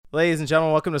Ladies and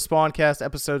gentlemen, welcome to Spawncast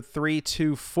episode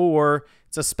 324.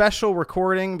 It's a special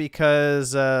recording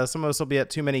because some of us will be at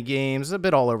too many games. It's a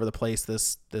bit all over the place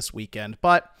this weekend,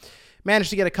 but managed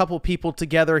to get a couple people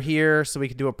together here so we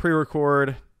could do a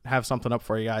pre-record, have something up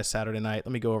for you guys Saturday night.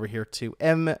 Let me go over here to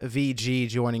MVG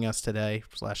joining us today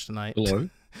 / tonight.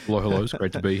 Hello. It's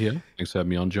great to be here. Thanks for having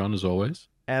me on, John, as always.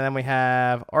 And then we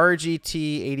have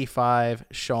RGT85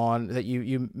 Sean that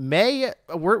you may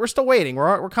we're still waiting.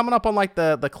 We're coming up on like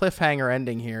the cliffhanger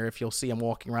ending here. If you'll see him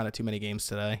walking around at too many games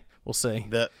today, we'll see.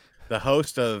 The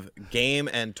host of Game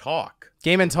and Talk.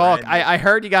 Game and Talk. I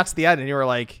heard you got to the end and you were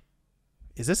like,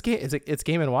 "Is this game? It's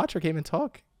Game and Watch or Game and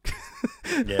Talk?"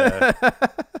 Yeah.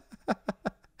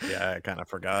 Yeah, I kind of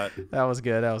forgot. That was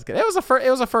good. It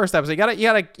was a first episode. You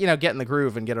gotta get in the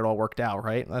groove and get it all worked out,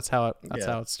 right? That's how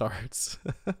it starts.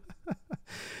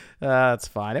 That's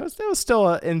fine. It was still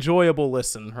an enjoyable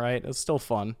listen, right? It was still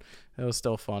fun.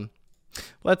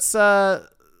 Let's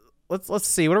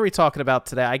see. What are we talking about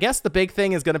today? I guess the big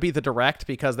thing is going to be the direct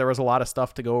because there was a lot of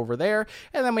stuff to go over there,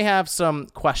 and then we have some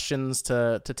questions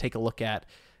to take a look at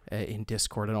in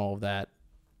Discord and all of that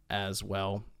as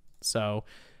well. So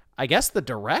I guess the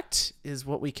direct is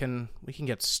what we can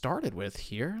get started with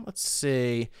here. Let's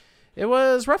see. It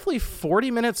was roughly 40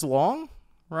 minutes long,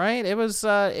 right? It was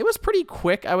pretty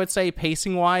quick, I would say,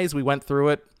 pacing wise. We went through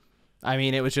it. I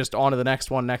mean, it was just on to the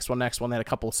next one. They had a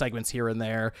couple of segments here and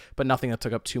there, but nothing that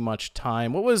took up too much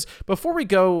time. Before we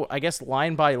go, I guess,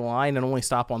 line by line and only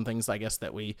stop on things, I guess,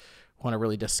 that we want to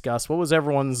really discuss, what was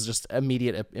everyone's just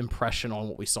immediate impression on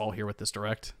what we saw here with this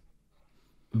direct?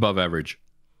 Above average.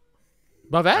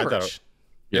 Above average.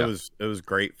 It was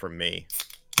great for me.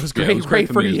 It was great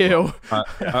for you.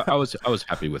 I was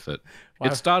happy with it. Wow.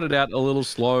 It started out a little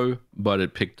slow, but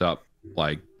it picked up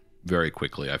like very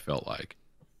quickly, I felt like.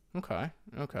 Okay.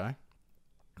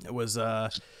 It was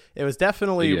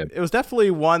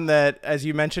definitely one that, as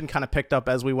you mentioned, kind of picked up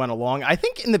as we went along. I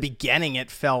think in the beginning it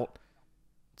felt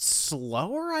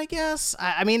slower, I guess.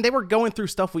 I mean, they were going through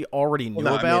stuff we already knew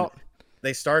about. I mean,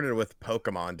 they started with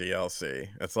Pokemon DLC.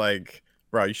 It's like,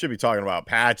 bro, you should be talking about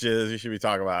patches. You should be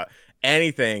talking about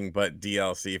anything but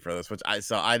DLC for this,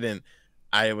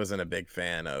 I wasn't a big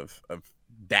fan of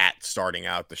that starting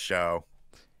out the show.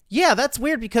 Yeah, that's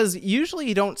weird because usually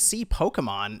you don't see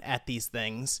Pokemon at these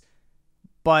things,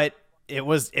 but it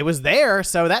was there.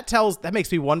 So that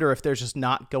makes me wonder if there's just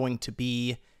not going to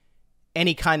be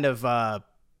any kind of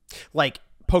like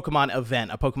Pokemon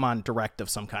event, a Pokemon direct of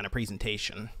some kind of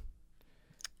presentation.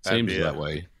 Seems that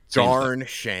way. Darn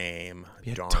shame.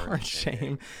 Darn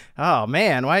shame. Oh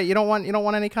man, why you don't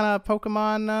want any kind of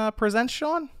Pokemon presents,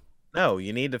 Sean? No,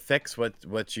 you need to fix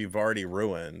what you've already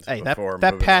ruined. Hey,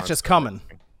 that patch is coming.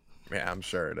 Yeah, I'm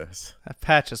sure it is. That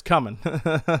patch is coming.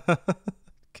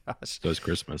 Gosh. So is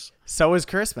Christmas.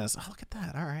 Oh, look at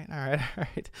that. All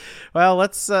right. Well,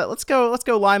 let's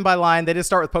go line by line. They did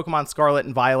start with Pokemon Scarlet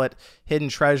and Violet, Hidden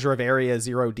Treasure of Area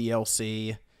Zero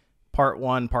DLC. Part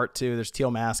 1, Part 2, there's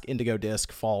Teal Mask, Indigo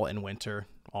Disc, Fall and Winter,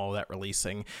 all of that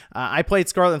releasing. I played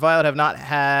Scarlet and Violet, have not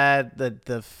had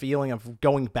the feeling of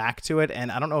going back to it, and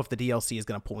I don't know if the DLC is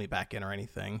going to pull me back in or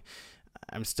anything.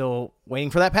 I'm still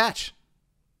waiting for that patch.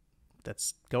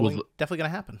 That's definitely going to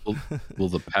happen. Will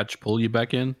the patch pull you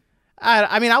back in?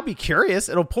 I mean, I'll be curious.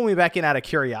 It'll pull me back in out of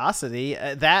curiosity.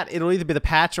 It'll either be the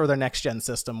patch or their next-gen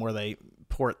system where they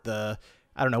port the...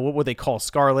 I don't know, what would they call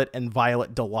Scarlet and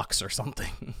Violet Deluxe or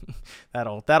something?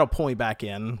 That'll pull me back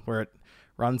in where it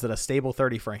runs at a stable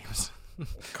 30 frames.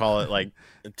 Call it like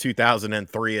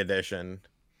 2003 edition.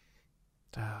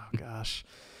 Oh gosh.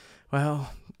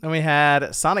 Well, then we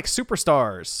had Sonic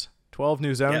Superstars. 12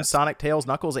 new zones, yes. Sonic, Tails,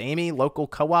 Knuckles, Amy, local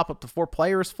co-op up to 4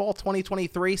 players, fall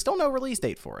 2023. Still no release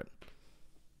date for it.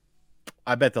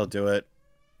 I bet they'll do it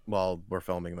while we're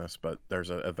filming this, but there's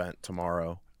an event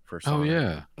tomorrow for Sonic. Oh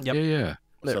yeah. Yep. Yeah.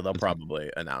 So they'll probably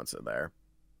announce it there.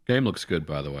 Game looks good,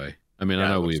 by the way. I mean, I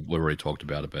know we already talked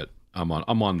about it, but I'm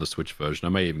on the Switch version. I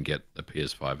may even get the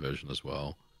PS5 version as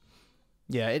well.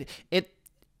 Yeah, it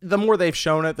the more they've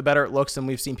shown it, the better it looks, and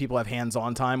we've seen people have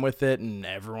hands-on time with it, and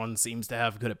everyone seems to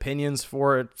have good opinions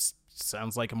for it.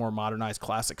 Sounds like a more modernized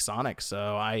classic Sonic.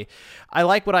 So I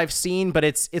like what I've seen, but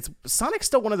it's Sonic's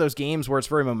still one of those games where it's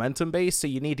very momentum based, so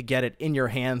you need to get it in your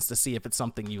hands to see if it's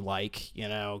something you like,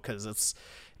 because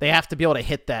they have to be able to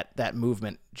hit that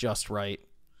movement just right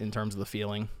in terms of the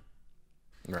feeling.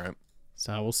 Right.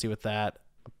 So we'll see with that.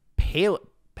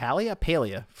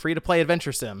 Palia, free to play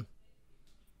adventure sim.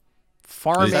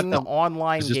 farming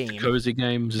online is this game. The cozy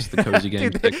game? Is this the cozy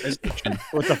game?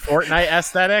 with the Fortnite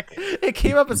aesthetic? It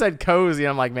came up and said cozy,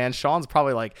 and I'm like, man, Sean's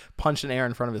probably like punching air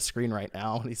in front of his screen right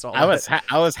now when he saw that.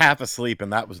 I was half asleep,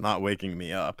 and that was not waking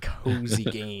me up. Cozy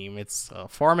game. It's a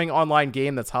farming online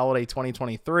game that's holiday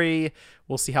 2023.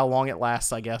 We'll see how long it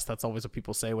lasts, I guess. That's always what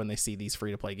people say when they see these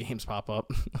free-to-play games pop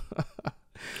up.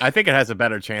 I think it has a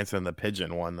better chance than the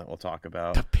Pigeon one that we'll talk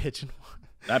about. The Pigeon one.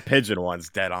 That Pigeon one's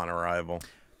dead on arrival.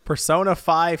 Persona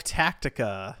 5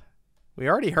 Tactica. We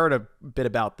already heard a bit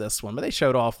about this one, but they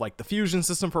showed off like the fusion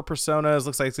system for Personas.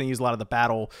 Looks like it's going to use a lot of the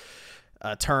battle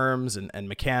terms and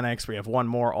mechanics. We have one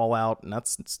more all out, and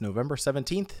it's November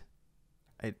 17th.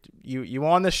 You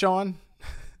on this, Sean?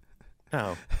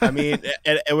 No. I mean,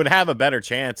 it would have a better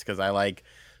chance because I like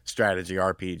strategy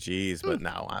RPGs, but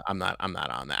no, I'm not on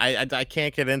that. I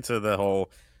can't get into the whole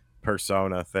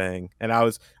Persona thing, and I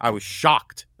was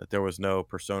shocked that there was no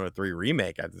Persona 3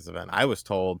 remake at this event. I was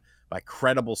told by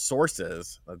credible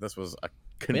sources that this was a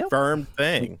confirmed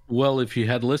thing. Well, if you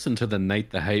had listened to the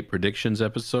Nate the Hate predictions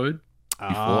episode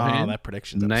beforehand, that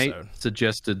predictions Nate episode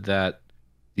suggested that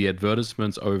the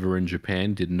advertisements over in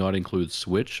Japan did not include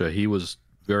Switch, so he was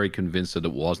very convinced that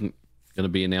it wasn't going to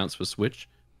be announced for Switch,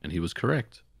 and he was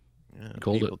correct. Yeah, he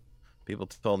called it. People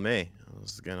told me it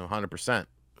was going to 100%.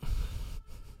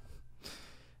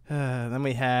 Then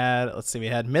we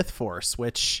had Myth Force,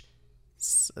 which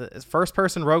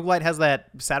first-person roguelite, has that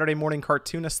Saturday morning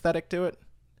cartoon aesthetic to it.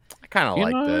 I kind of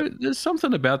liked it. There's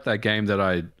something about that game that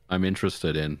I'm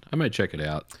interested in. I may check it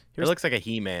out. It looks like a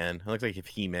He-Man. It looks like if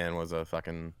He-Man was a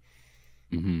fucking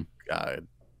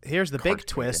Here's the big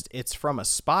twist. It's from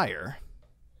Aspire.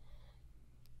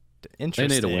 Interesting.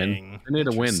 They need a win. They need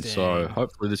a win, so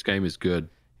hopefully this game is good.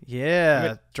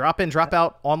 Yeah, drop in, drop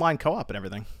out, online co-op and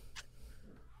everything.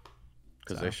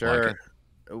 Because they sure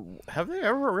have they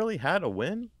ever really had a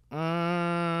win?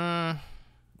 Let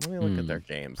me look at their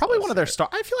games. Probably one of their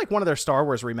I feel like one of their Star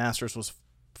Wars remasters was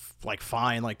like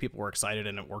fine, like people were excited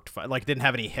and it worked fine. Like didn't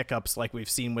have any hiccups like we've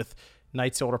seen with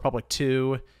Knights of the Old Republic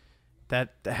 2.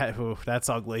 That's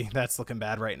ugly. That's looking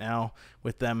bad right now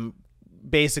with them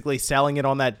basically selling it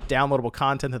on that downloadable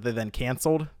content that they then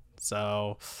canceled.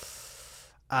 So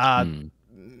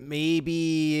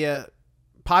maybe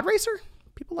Pod Racer?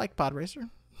 People like Pod Racer.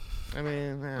 I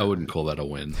mean, I wouldn't call that a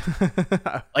win.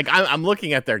 Like I'm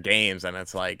looking at their games and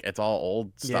it's like it's all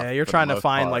old stuff. Yeah, you're trying to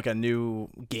find like a new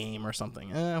game or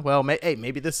something. Well,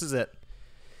 maybe this is it.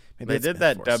 Maybe they did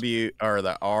that the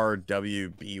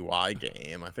RWBY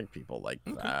game. I think people like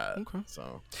that. Okay.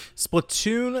 So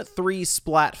Splatoon 3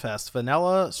 Splatfest,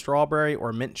 vanilla, strawberry,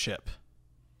 or mint chip.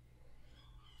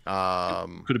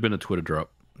 Could have been a Twitter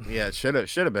drop. Yeah, it should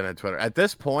have been a Twitter. At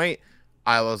this point,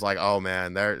 I was like, "Oh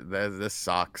man, this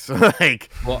sucks."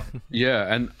 Like, well,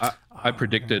 yeah, and I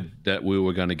predicted that we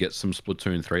were going to get some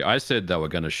Splatoon 3. I said they were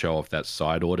going to show off that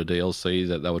side order DLC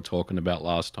that they were talking about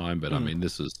last time, but I mean,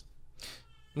 this is.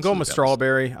 I'm going with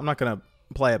strawberry. I'm not going to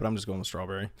play it, but I'm just going with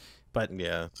strawberry. But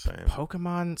yeah, same.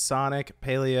 Pokemon, Sonic,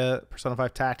 Palia, Persona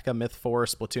 5 Tactica, Myth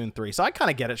Force, Splatoon 3. So I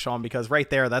kind of get it, Sean, because right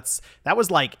there, that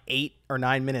was like 8 or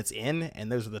 9 minutes in,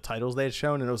 and those were the titles they had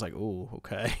shown, and it was like, ooh,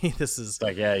 okay, this is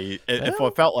like, yeah,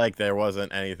 it felt like there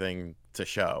wasn't anything to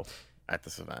show at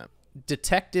this event.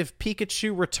 Detective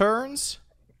Pikachu Returns.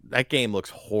 That game looks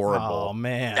horrible. Oh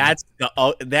man, that's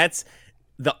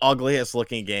the ugliest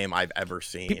looking game I've ever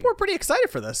seen. People were pretty excited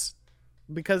for this.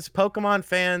 Because Pokemon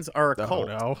fans are a cult.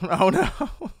 Oh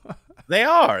no. They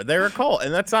are. They're a cult.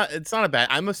 And it's not a bad.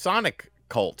 I'm a Sonic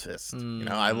cultist. You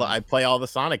know, I play all the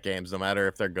Sonic games no matter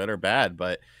if they're good or bad,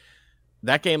 but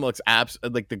that game looks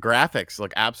like the graphics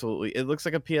look absolutely it looks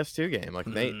like a PS2 game like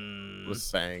Nate was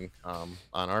saying on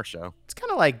our show. It's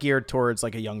kind of like geared towards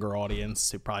like a younger audience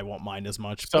who probably won't mind as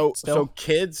much. So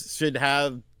kids should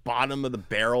have bottom of the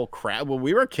barrel crap. When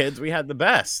we were kids, we had the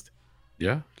best.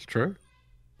 Yeah, it's true.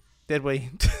 Did we?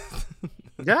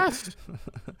 Yes.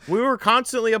 We were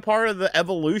constantly a part of the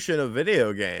evolution of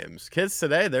video games. Kids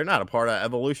today, they're not a part of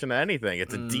evolution of anything.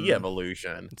 It's a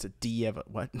de-evolution. It's a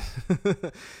what?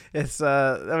 It's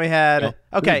then we had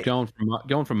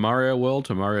going from Mario World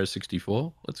to Mario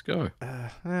 64. Let's go.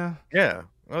 Yeah, that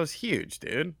was huge,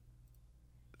 dude.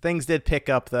 Things did pick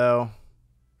up though.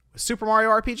 Super Mario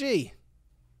RPG.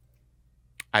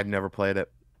 I've never played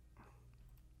it.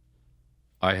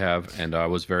 I have, and I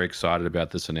was very excited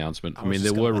about this announcement. I mean,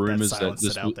 there were rumors that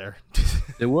this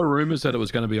there were rumors that it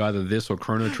was going to be either this or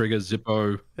Chrono Trigger.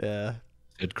 Zippo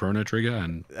said Chrono Trigger,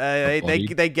 and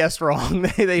they guessed wrong.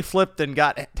 They flipped and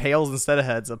got tails instead of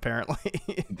heads,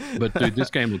 apparently. But dude,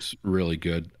 this game looks really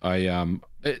good.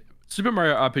 Super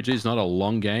Mario RPG is not a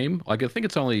long game. Like I think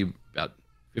it's only about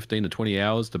 15 to 20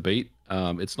 hours to beat.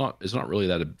 It's not really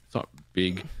that, it's not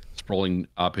big, sprawling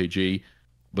RPG,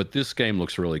 but this game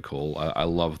looks really cool. I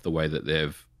love the way that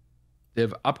they've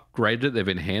upgraded it, they've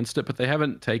enhanced it, but they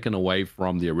haven't taken away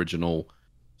from the original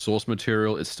source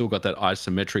material. It's still got that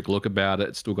isometric look about it.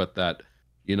 It's still got that,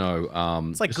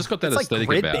 it's just got that aesthetic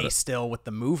grid about it. based still with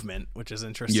the movement, which is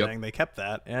interesting. Yep. They kept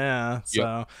that. Yeah.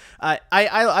 So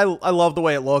I love the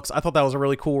way it looks. I thought that was a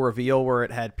really cool reveal where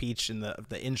it had Peach in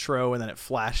the intro and then it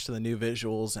flashed to the new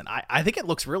visuals. And I think it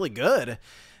looks really good.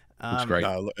 Looks great.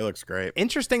 It looks great.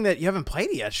 Interesting that you haven't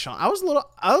played it yet, Sean. I was a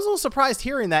little surprised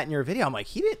hearing that in your video. I'm like,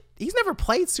 he's never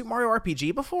played Super Mario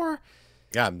RPG before.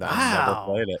 Yeah, I've never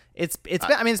played it.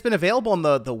 It's been available on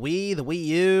the Wii, the Wii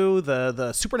U,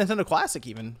 the Super Nintendo Classic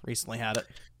even recently had it.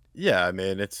 Yeah, I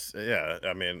mean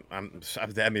I'm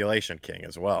the emulation king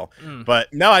as well.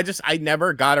 But no, I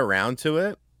never got around to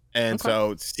it. And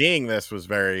so seeing this was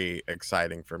very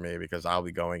exciting for me because I'll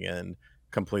be going in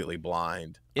completely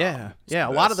blind. Yeah. A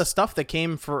lot of the stuff that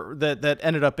came that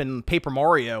ended up in Paper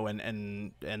Mario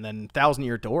and then Thousand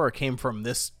Year Door came from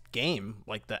this game,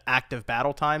 like the active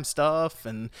battle time stuff.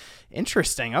 And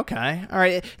interesting. Okay. All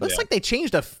right. It looks like they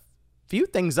changed a few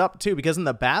things up too, because in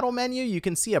the battle menu you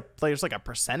can see there's like a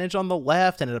percentage on the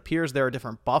left, and it appears there are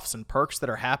different buffs and perks that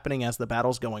are happening as the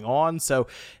battle's going on. So it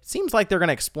seems like they're going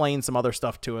to explain some other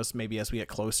stuff to us maybe as we get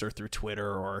closer through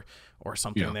Twitter or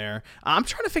something there. I'm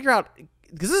trying to figure out,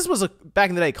 because this was back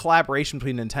in the day collaboration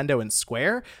between Nintendo and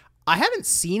Square. I haven't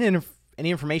seen any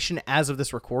information as of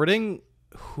this recording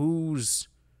who's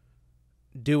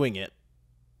doing it.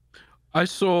 I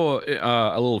saw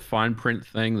a little fine print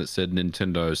thing that said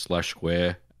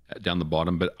Nintendo/Square down the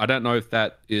bottom, but I don't know if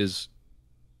that is.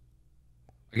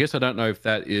 I guess I don't know if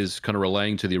that is kind of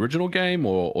relaying to the original game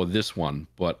or this one,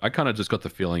 but I kind of just got the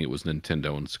feeling it was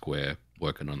Nintendo and Square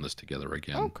working on this together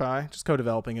again. Okay, just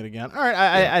co-developing it again. All right,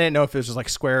 I didn't know if it was just like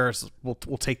Square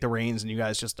will take the reins and you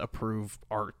guys just approve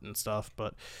art and stuff,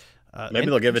 but maybe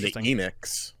they'll give it to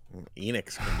Enix.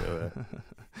 Enix can do it.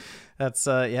 That's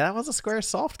that was a Square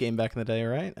Soft game back in the day,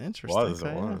 right? Interesting.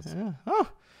 It was. Yeah. Oh.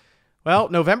 Well,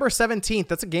 November 17th,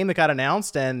 that's a game that got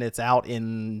announced and it's out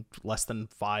in less than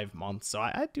 5 months. So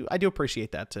I do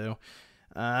appreciate that too.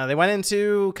 They went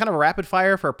into kind of a rapid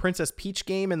fire for a Princess Peach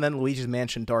game and then Luigi's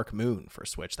Mansion Dark Moon for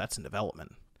Switch. That's in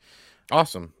development.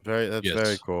 Awesome.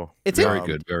 Very cool. It's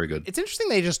very good. It's interesting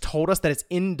they just told us that it's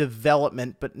in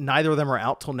development, but neither of them are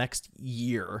out till next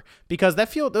year, because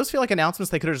those feel like announcements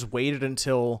they could have just waited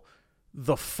until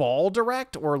the fall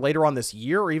direct or later on this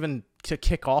year, or even to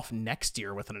kick off next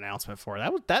year with an announcement for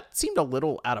it. That seemed a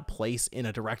little out of place in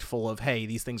a direct full of, hey,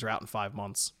 these things are out in 5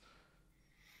 months.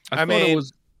 I mean, it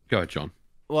was. Go ahead, John.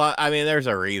 Well, I mean, there's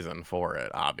a reason for it,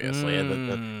 obviously.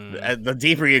 The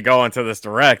deeper you go into this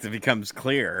direct, it becomes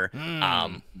clear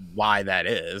why that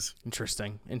is.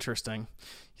 Interesting. You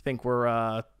think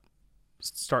we're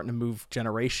starting to move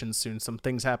generations soon? Some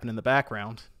things happen in the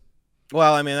background.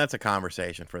 Well, I mean, that's a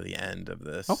conversation for the end of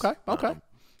this. Okay.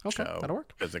 Show, that'll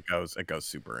work. Because it goes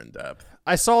super in depth.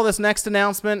 I saw this next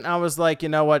announcement. I was like, you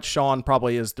know what? Sean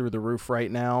probably is through the roof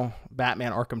right now.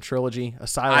 Batman Arkham Trilogy,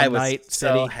 Asylum Night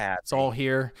City. Happy. It's all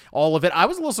here. All of it. I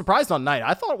was a little surprised on Night.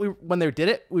 I thought when they did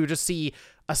it, we would just see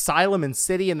Asylum and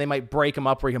City, and they might break them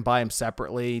up where you can buy them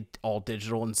separately, all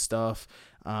digital and stuff.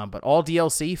 But all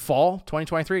DLC, fall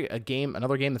 2023,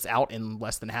 another game that's out in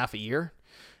less than half a year.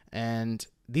 And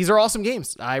these are awesome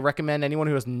games. I recommend anyone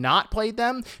who has not played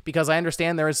them, because I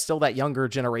understand there is still that younger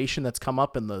generation that's come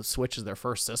up and the Switch is their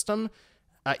first system.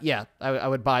 I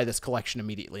would buy this collection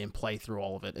immediately and play through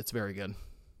all of it. It's very good.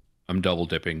 I'm double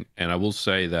dipping, and I will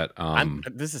say that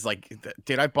this is like,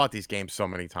 dude, I bought these games so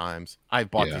many times. I've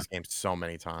bought these games so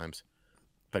many times.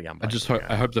 But yeah, I just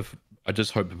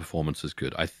hope the performance is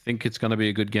good. I think it's going to be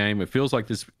a good game. It feels like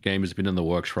this game has been in the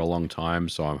works for a long time,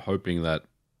 so I'm hoping that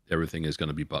everything is going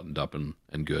to be buttoned up and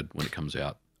good when it comes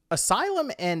out.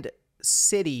 Asylum and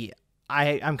City,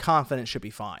 I'm confident should be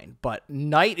fine, but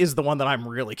Night is the one that I'm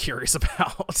really curious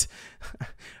about.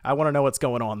 I want to know what's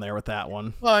going on there with that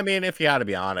one. Well, I mean, if you had to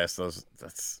be honest,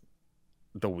 that's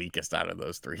the weakest out of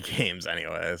those 3 games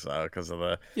anyway, so because of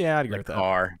the I'd agree with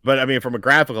car. That. But I mean, from a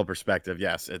graphical perspective,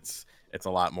 yes, it's a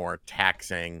lot more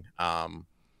taxing.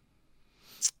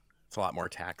 It's a lot more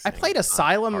taxing. I played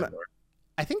Asylum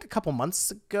I think a couple months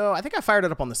ago. I think I fired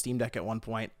it up on the Steam Deck at one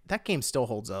point. That game still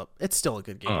holds up. It's still a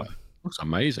good game. Looks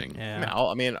amazing. Yeah.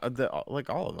 I mean, like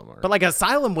all of them are. But like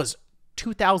Asylum was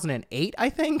 2008, I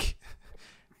think.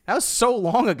 That was so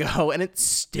long ago, and it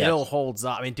still holds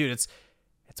up. I mean, dude, it's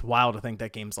wild to think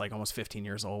that game's like almost 15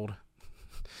 years old.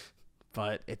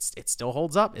 But it still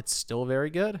holds up. It's still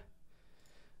very good.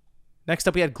 Next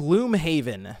up, we had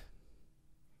Gloomhaven.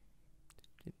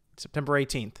 September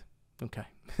 18th. Okay.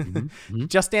 Mm-hmm.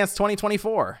 Just Dance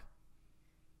 2024.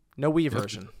 No Wii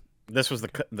version. This was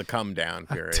the come down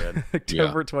period.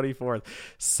 October 24th.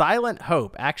 Silent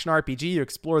Hope, action RPG. You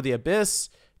explore the abyss,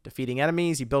 defeating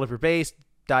enemies. You build up your base,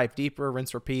 dive deeper,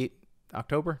 rinse, repeat.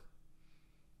 October.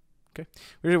 Okay.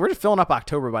 We're just filling up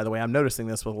October, by the way. I'm noticing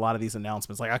this with a lot of these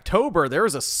announcements. Like October, there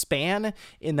is a span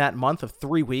in that month of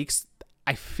 3 weeks.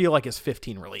 I feel like it's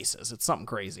 15 releases. It's something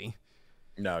crazy.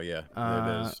 No, yeah,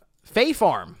 it is. Fae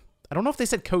Farm. I don't know if they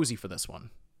said cozy for this one.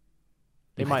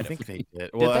 They might I have. think they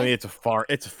did. Well, I they? mean,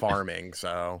 it's farming,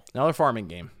 so Another farming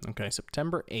game. Okay,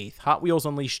 September 8th. Hot Wheels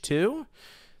Unleashed 2.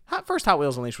 First Hot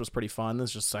Wheels Unleashed was pretty fun.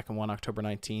 This is just the second one, October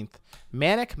 19th.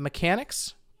 Manic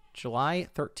Mechanics, July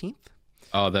 13th.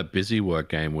 Oh, that busy work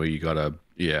game where you gotta,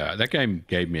 that game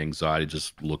gave me anxiety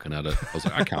just looking at it. I was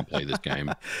like, I can't play this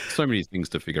game. So many things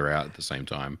to figure out at the same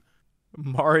time.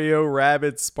 Mario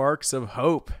Rabbids Sparks of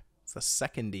Hope. It's the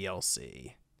second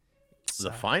DLC.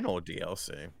 the final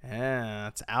DLC. Yeah,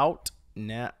 it's out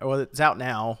now. Well, it's out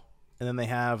now, and then they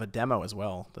have a demo as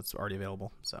well that's already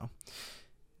available. So,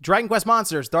 Dragon Quest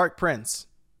Monsters: Dark Prince.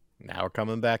 Now we're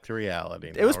coming back to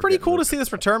reality. It was pretty cool to see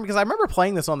this return because I remember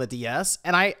playing this on the DS,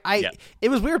 and it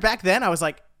was weird back then. I was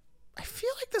like, I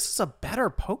feel like this is a better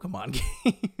Pokemon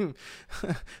game.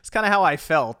 It's kind of how I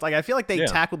felt. Like I feel like they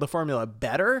tackled the formula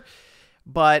better,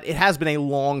 but it has been a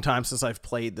long time since I've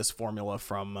played this formula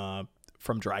from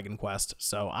Dragon Quest.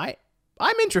 So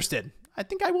I'm interested. I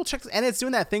think I will check this. And it's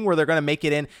doing that thing where they're going to make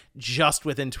it in just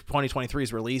within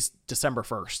 2023's release, December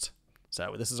 1st.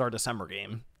 So this is our December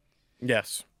game.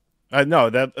 Yes. No,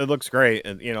 that it looks great,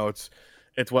 and you know it's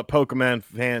what Pokemon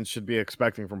fans should be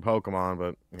expecting from Pokemon.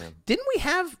 But didn't we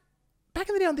have back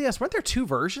in the day on DS? Weren't there two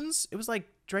versions? It was like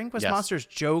Dragon Quest Monsters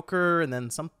Joker, and then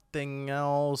something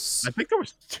else. I think there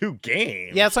was two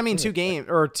games. Yeah, so I mean two games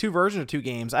or two versions of two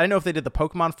games. I didn't know if they did the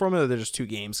Pokemon formula or they're just two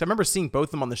games. I remember seeing both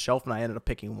of them on the shelf, and I ended up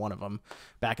picking one of them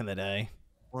back in the day.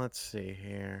 Let's see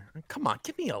here. Come on,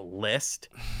 give me a list.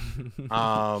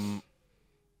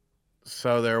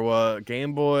 So there was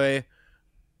Game Boy.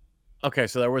 Okay,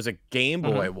 so there was a Game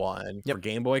Boy one for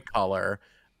Game Boy Color,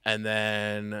 and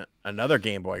then another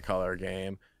Game Boy Color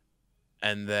game,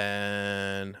 and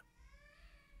then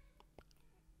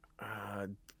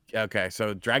okay,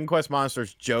 so Dragon Quest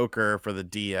Monsters Joker for the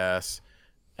DS,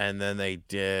 and then they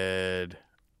did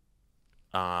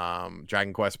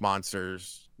Dragon Quest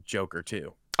Monsters Joker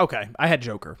 2. Okay, I had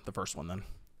Joker, the first one then.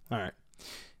 All right.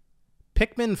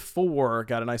 Pikmin 4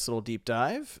 got a nice little deep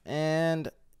dive, and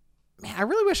man, I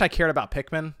really wish I cared about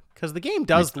Pikmin because the game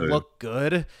does look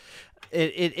good.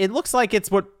 It looks like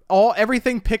it's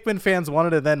everything Pikmin fans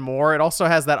wanted and then more. It also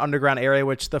has that underground area,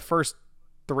 which the first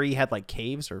three had like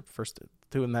caves, or first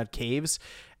two of them had caves.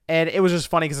 And it was just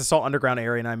funny because I saw underground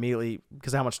area, and I immediately,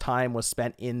 because of how much time was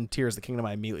spent in Tears of the Kingdom,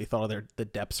 I immediately thought of the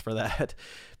depths for that.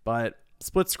 But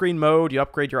split screen mode, you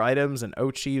upgrade your items, and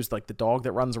Ochi is like the dog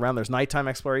that runs around. There's nighttime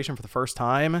exploration for the first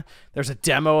time. There's a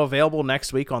demo available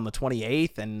next week on the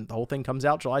 28th, and the whole thing comes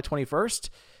out July 21st.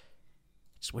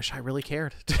 Just wish I really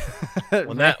cared.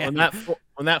 when that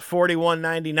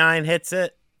 $41.99 hits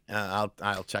it,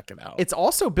 I'll check it out. It's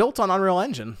also built on Unreal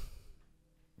Engine.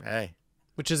 Hey.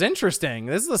 Which is interesting.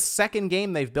 This is the second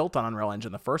game they've built on Unreal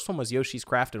Engine. The first one was Yoshi's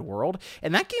Crafted World,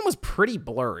 and that game was pretty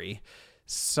blurry.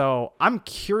 So I'm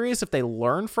curious if they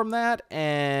learned from that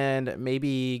and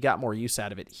maybe got more use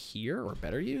out of it here, or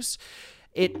better use.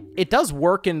 It does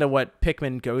work into what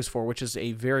Pikmin goes for, which is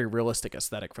a very realistic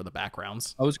aesthetic for the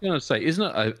backgrounds. I was going to say, isn't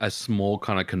it a small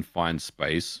kind of confined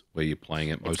space where you're playing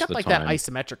it most of the time? It's got like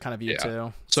that isometric kind of view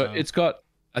too. So it's got,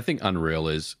 I think Unreal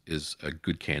is a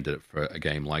good candidate for a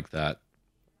game like that,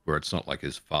 where it's not like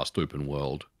this vast open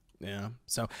world. Yeah.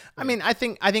 So, I mean, I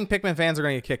think Pikmin fans are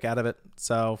going to get a kick out of it.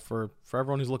 So for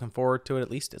everyone who's looking forward to it,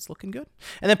 at least it's looking good.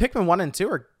 And then Pikmin 1 and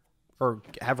 2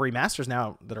 have remasters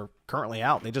now that are currently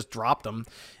out. They just dropped them.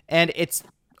 And it's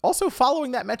also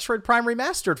following that Metroid Prime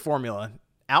Remastered formula,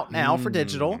 out now for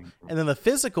digital. And then the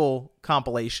physical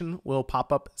compilation will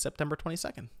pop up September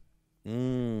 22nd.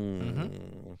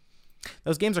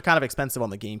 Those games are kind of expensive on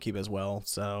the GameCube as well.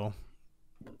 So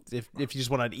if you just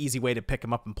want an easy way to pick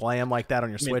them up and play them like that on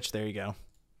your Switch, there you go.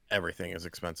 Everything is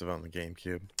expensive on the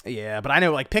GameCube. Yeah, but I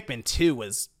know like Pikmin 2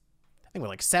 was, I think,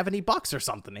 like $70 or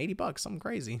something, $80, something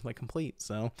crazy, like complete.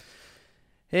 So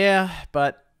yeah,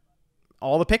 but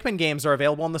all the Pikmin games are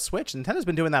available on the Switch. Nintendo's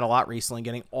been doing that a lot recently,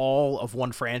 getting all of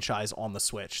one franchise on the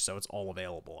Switch, so it's all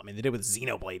available. I mean, they did with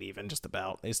Xenoblade even, just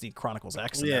about. They just need Chronicles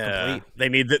X and they're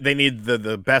complete. They need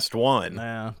the best one.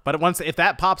 Yeah, but if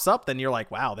that pops up, then you're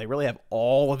like, wow, they really have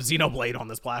all of Xenoblade on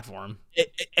this platform.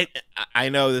 I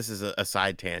know this is a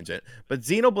side tangent, but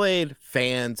Xenoblade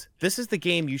fans, this is the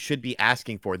game you should be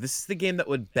asking for. This is the game that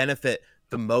would benefit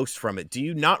the most from it. Do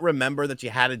you not remember that you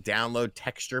had to download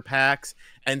texture packs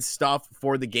and stuff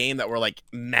for the game that were like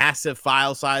massive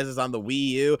file sizes on the Wii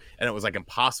U, and it was like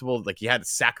impossible, like you had to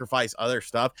sacrifice other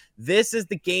stuff? This is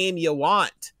the game you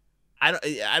want.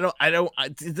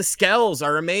 The scales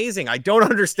are amazing. I don't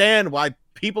understand why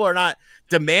people are not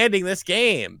demanding this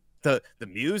game. The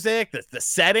music, the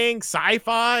setting,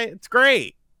 sci-fi, it's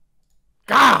great.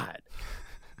 God.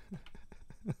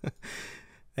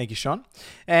 Thank you, Sean.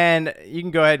 And you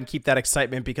can go ahead and keep that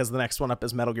excitement because the next one up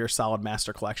is Metal Gear Solid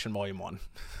Master Collection Volume 1.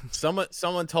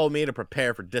 Someone told me to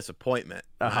prepare for disappointment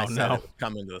when I said no. it would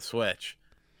come into the Switch.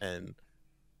 And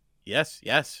yes,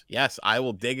 I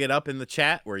will dig it up in the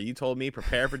chat where you told me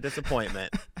prepare for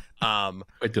disappointment.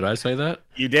 Wait, did I say that?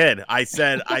 You did. I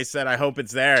said I hope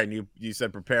it's there, and you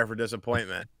said prepare for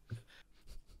disappointment.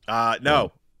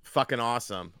 No, fucking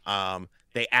awesome.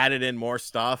 They added in more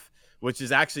stuff, which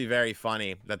is actually very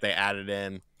funny that they added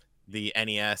in the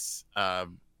NES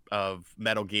of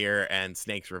Metal Gear and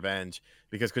Snake's Revenge,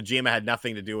 because Kojima had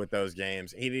nothing to do with those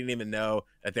games. He didn't even know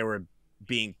that they were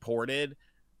being ported.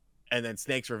 And then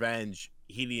Snake's Revenge,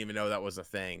 he didn't even know that was a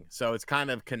thing. So it's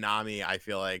kind of Konami, I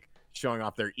feel like, showing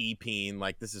off their EP-ing,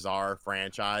 like, this is our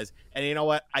franchise. And you know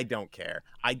what? I don't care.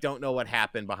 I don't know what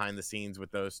happened behind the scenes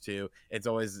with those two. It's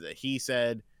always he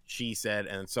said, she said,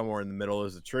 and somewhere in the middle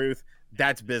is the truth.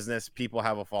 That's business. People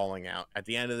have a falling out. At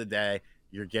the end of the day,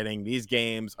 you're getting these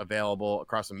games available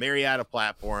across a myriad of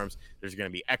platforms. There's going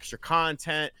to be extra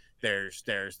content. There's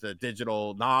the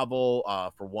digital novel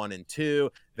for 1 and 2.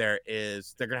 They're going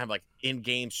to have like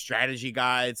in-game strategy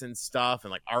guides and stuff,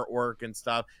 and like artwork and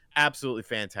stuff. Absolutely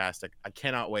fantastic. I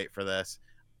cannot wait for this.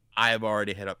 I have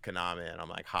already hit up Konami and I'm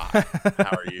like, hi,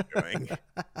 how are you doing?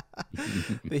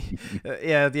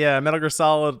 Yeah. Metal Gear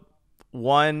Solid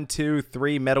 1, 2,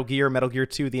 3, Metal Gear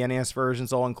 2, the NES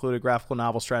versions all included graphical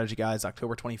novel strategy guides,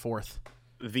 October 24th.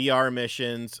 VR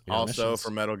missions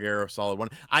for Metal Gear Solid 1.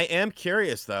 I am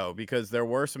curious though, because there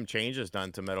were some changes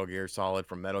done to Metal Gear Solid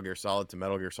from Metal Gear Solid to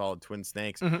Metal Gear Solid Twin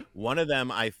Snakes. Mm-hmm. One of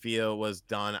them I feel was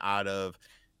done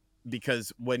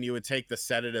because when you would take the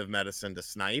sedative medicine to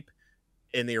snipe,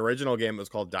 in the original game it was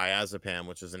called diazepam,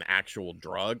 which is an actual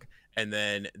drug, and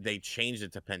then they changed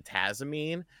it to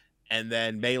pentazamine. And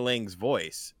then Mei Ling's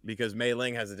voice, because Mei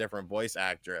Ling has a different voice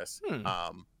actress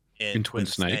in Twin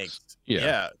Snakes.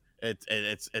 Yeah.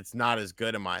 It's not as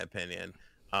good in my opinion,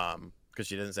 because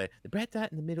she doesn't say the red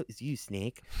dot in the middle is you,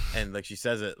 Snake, and like she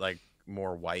says it like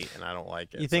more white, and I don't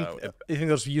like it. You think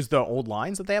they'll use the old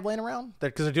lines that they have laying around?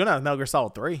 Because they're doing that with Metal Gear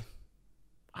Solid 3.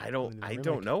 I don't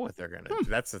know what they're gonna do.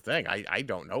 That's the thing. I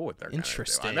don't know what they're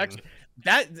interesting. Gonna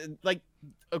do.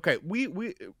 Okay, we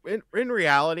in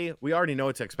reality we already know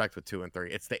what to expect with 2 and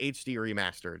 3. It's the HD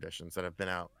remaster editions that have been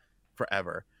out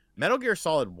forever. Metal Gear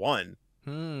Solid 1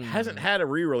 hasn't had a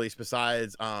re-release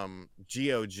besides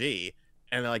GOG,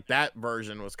 and like that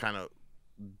version was kind of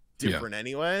different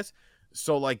anyways.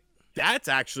 So like that's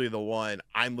actually the one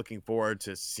I'm looking forward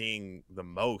to seeing the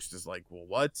most, is like, well,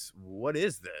 what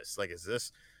is this? Like, is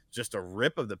this just a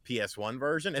rip of the PS1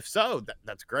 version? If so,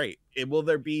 that's great. Will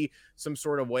there be some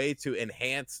sort of way to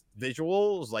enhance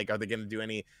visuals? Like, are they going to do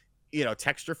any,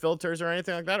 texture filters or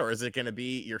anything like that? Or is it going to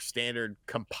be your standard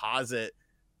composite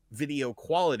video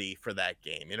quality for that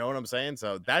game? You know what I'm saying?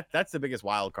 So that's the biggest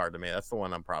wild card to me. That's the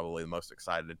one I'm probably the most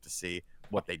excited to see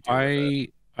what they do. I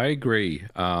agree.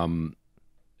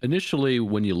 Initially,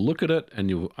 when you look at it,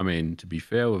 and to be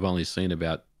fair, we've only seen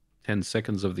about 10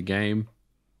 seconds of the game.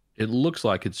 It looks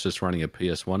like it's just running a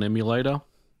PS1 emulator,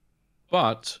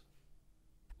 but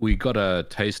we got a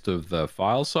taste of the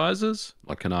file sizes.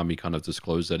 Like Konami kind of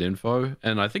disclosed that info,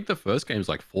 and I think the first game is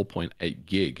like 4.8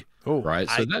 gig. Oh, right.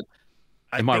 So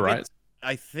am I right?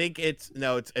 I think it's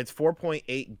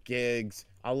 4.8 gigs.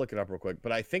 I'll look it up real quick,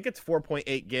 but I think it's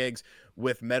 4.8 gigs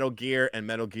with Metal Gear and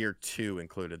Metal Gear 2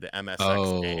 included, the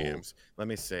MSX games. Let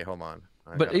me see. Hold on.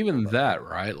 But even that,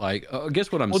 right? Like, I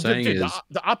guess what I'm saying is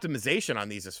the optimization on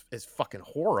these is fucking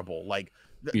horrible. Like,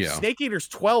 Snake Eater's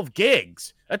 12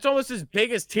 gigs. That's almost as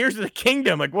big as Tears of the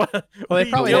Kingdom. Like, what? Well, they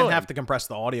probably didn't have to compress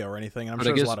the audio or anything. I'm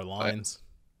sure there's a lot of lines.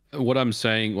 What I'm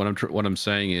saying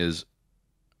is,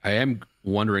 I am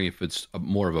wondering if it's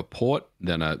more of a port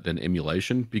than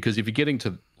emulation, because if you're getting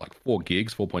to like 4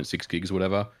 gigs, 4.6 gigs,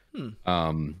 whatever,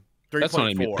 That's not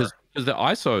even 3.4. because the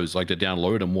ISOs like to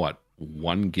download them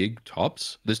 1 gig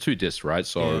tops. There's 2 discs, right?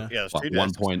 So Yeah, it's like 2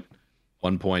 discs.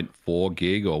 1.4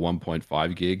 gig or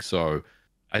 1.5 gig. So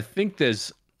I think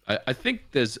there's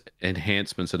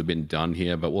enhancements that have been done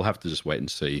here, but we'll have to just wait and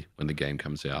see when the game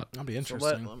comes out. That'll be So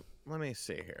interesting. let me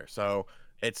see here. So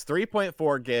it's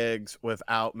 3.4 gigs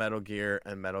without Metal Gear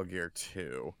and Metal Gear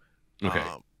 2. Okay.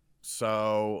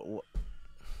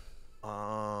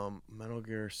 Metal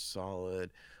Gear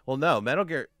Solid. Well, no,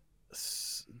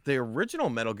 the original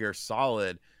Metal Gear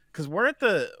Solid, because weren't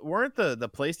the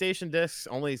PlayStation discs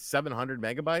only 700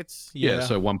 megabytes? Yeah,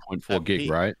 so 1.4 gig,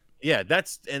 right? Yeah,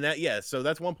 so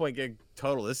that's 1 gig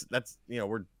total. That's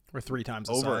we're 3 times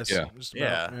the over. size. Yeah. Just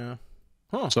about, yeah.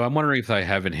 Huh. So I'm wondering if they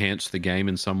have enhanced the game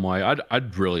in some way.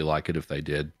 I'd really like it if they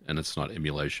did, and it's not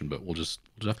emulation, but we'll just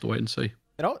have to wait and see.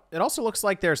 It also looks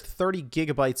like there's 30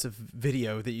 gigabytes of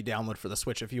video that you download for the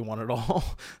Switch if you want it all.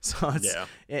 So it's,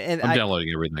 and I'm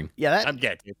downloading everything. Yeah, I'm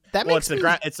getting that well, makes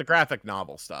it's the graphic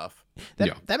novel stuff.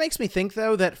 That makes me think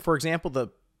though that, for example,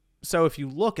 so if you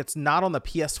look, it's not on the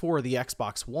PS4 or the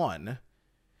Xbox One,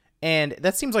 and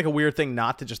that seems like a weird thing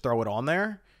not to just throw it on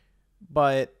there.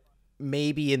 But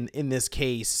maybe in this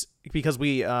case, because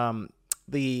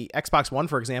the Xbox One,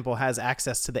 for example, has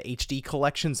access to the HD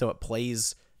collection, so it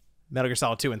plays Metal Gear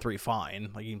Solid 2 and 3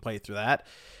 fine. Like, you can play through that.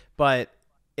 But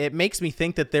it makes me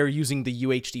think that they're using the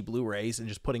UHD Blu-rays and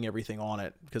just putting everything on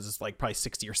it, because it's like probably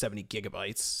 60 or 70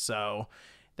 gigabytes. So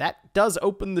that does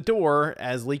open the door,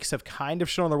 as leaks have kind of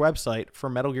shown on their website, for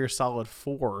Metal Gear Solid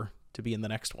 4 to be in the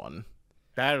next one.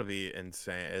 That'll be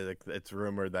insane. It's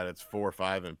rumored that it's 4,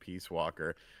 5, and Peace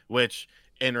Walker, which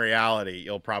in reality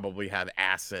you'll probably have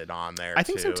Acid on there. I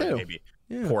think so too. And maybe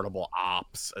Portable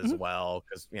Ops as well,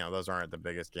 because those aren't the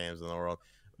biggest games in the world.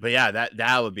 But yeah,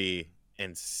 that would be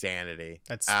insanity.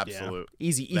 That's absolute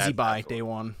easy buy day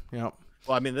one. Yep.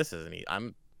 Well, I mean, this isn't.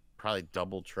 I'm probably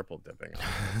double, triple dipping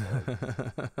on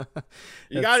it.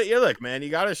 You got to look, man. You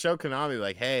got to show Konami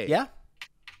like, hey,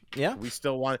 yeah, we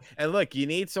still want it. And look, you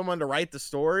need someone to write the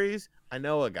stories. I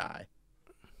know a guy.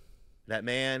 That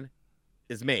man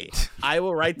is me. I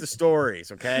will write the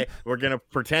stories. Okay, we're gonna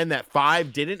pretend that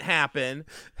 5 didn't happen,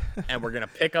 and we're gonna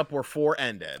pick up where 4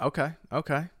 ended. Okay.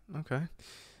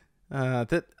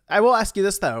 That I will ask you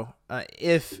this though: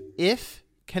 if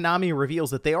Konami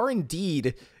reveals that they are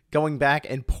indeed going back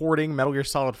and porting Metal Gear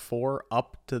Solid 4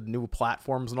 up to new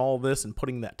platforms and all of this, and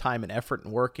putting that time and effort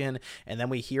and work in, and then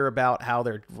we hear about how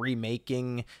they're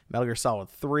remaking Metal Gear Solid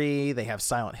 3, they have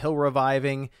Silent Hill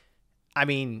reviving. I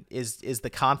mean, is the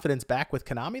confidence back with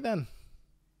Konami then?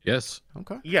 Yes.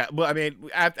 Okay. Yeah, well, I mean,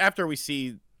 after we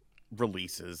see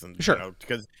releases, and sure,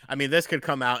 because I mean, this could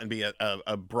come out and be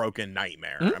a broken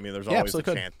nightmare. I mean, there's always a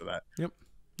chance of that. Yep.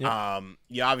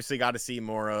 You obviously got to see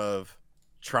more of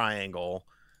Triangle,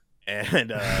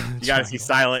 and you got to see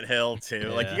Silent Hill too.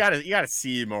 Yeah. Like, you got to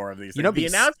see more of these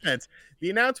things. The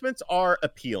announcements are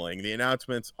appealing. The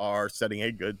announcements are setting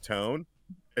a good tone.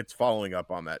 It's following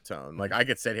up on that tone. Like, I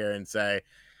could sit here and say,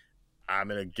 I'm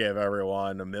gonna give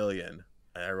everyone $1 million,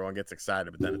 and everyone gets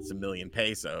excited, but then it's $1 million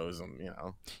pesos, and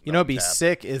it'd be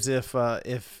sick is if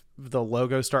the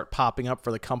logos start popping up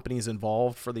for the companies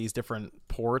involved for these different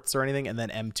ports or anything, and then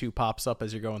M2 pops up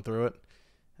as you're going through it.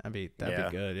 That'd be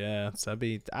good. Yeah, so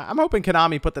I'm hoping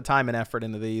Konami put the time and effort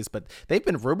into these, but they've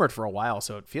been rumored for a while,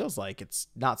 so it feels like it's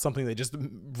not something they just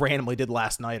randomly did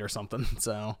last night or something.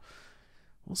 So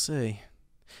we'll see.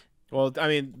 Well, I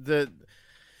mean,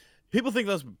 people think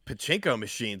those pachinko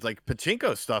machines, like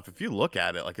pachinko stuff, if you look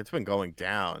at it, like, it's been going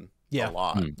down a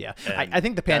lot. Yeah, I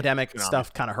think the pandemic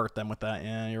stuff kind of hurt them with that.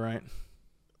 Yeah, you're right.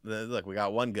 Look, we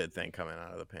got one good thing coming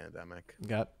out of the pandemic. We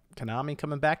got Konami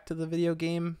coming back to the video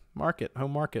game market,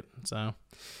 home market. So,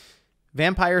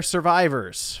 Vampire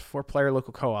Survivors, 4-player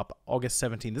local co-op, August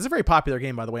 17th. This is a very popular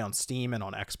game, by the way, on Steam and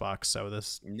on Xbox. So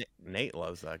Nate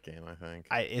loves that game, I think.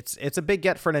 It's a big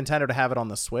get for Nintendo to have it on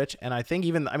the Switch, and I think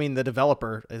the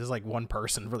developer is like one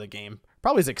person for the game.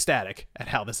 Probably is ecstatic at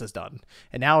how this is done,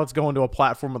 and now it's going to a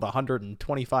platform with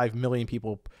 125 million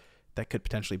people that could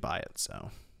potentially buy it.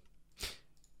 So,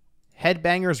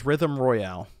 Headbangers Rhythm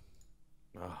Royale.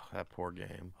 Oh, that poor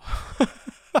game.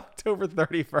 October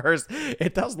 31st.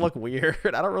 It does look weird.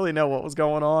 I don't really know what was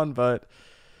going on, but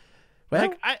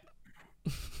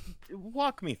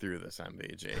walk me through this,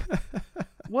 MVG.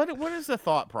 What is the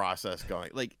thought process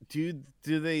going? Like, do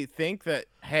they think that,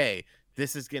 hey,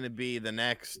 this is going to be the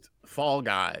next Fall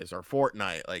Guys or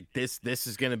Fortnite? Like, this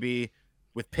is going to be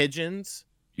with pigeons?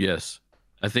 Yes.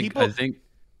 I think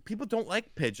people don't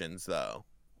like pigeons, though.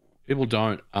 People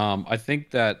don't. I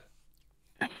think that,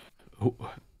 I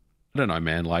don't know,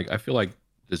 man. Like, I feel like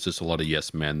there's just a lot of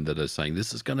yes men that are saying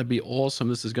this is going to be awesome.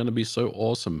 This is going to be so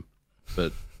awesome,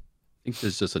 but I think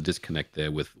there's just a disconnect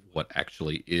there with what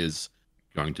actually is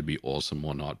going to be awesome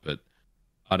or not. But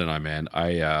I don't know, man.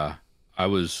 I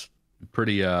was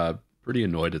pretty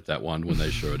annoyed at that one when they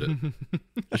showed it.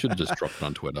 I should have just dropped it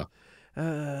on Twitter.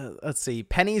 Let's see.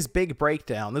 Penny's Big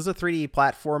Breakdown. This is a 3D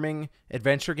platforming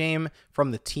adventure game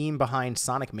from the team behind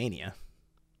Sonic Mania.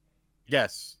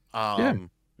 Yes.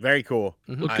 Very cool.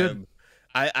 Look good.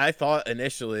 I thought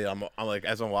initially, I'm like,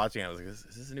 as I'm watching, I was like, is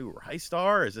this a new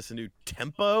Ristar? Is this a new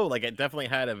Tempo? Like, it definitely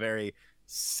had a very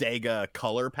Sega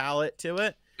color palette to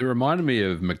it. It reminded me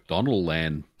of McDonald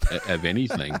Land of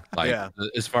anything, like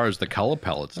as far as the color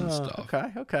palettes and stuff.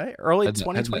 Okay. Early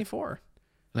 2024.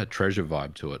 That treasure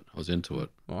vibe to it. I was into it.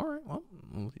 All right. Well,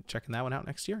 we'll be checking that one out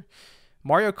next year.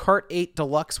 Mario Kart 8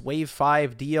 Deluxe Wave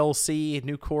 5 DLC,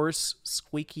 new course,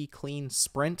 Squeaky Clean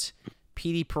Sprint,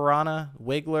 PD Piranha,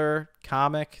 Wiggler,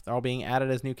 Comic. They're all being added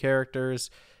as new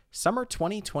characters. Summer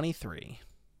 2023.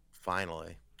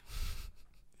 Finally.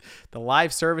 The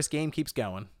live service game keeps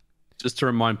going. Just to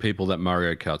remind people that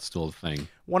Mario Kart's still a thing.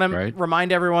 Want to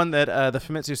remind everyone that the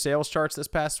Famitsu sales charts this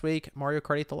past week, Mario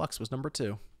Kart 8 Deluxe was number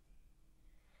 2.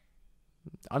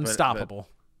 Unstoppable.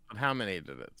 But how many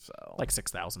did it sell? Like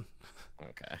 6,000.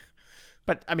 Okay.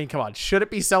 But, I mean, come on. Should it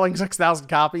be selling 6,000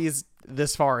 copies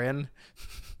this far in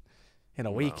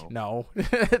a week? No.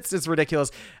 It's ridiculous.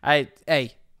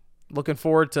 Hey, looking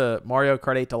forward to Mario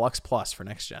Kart 8 Deluxe Plus for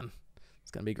next gen.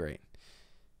 It's going to be great.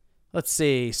 Let's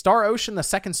see. Star Ocean, the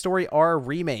Second Story R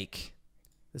remake.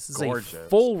 This is gorgeous. A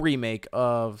full remake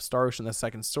of Star Ocean, the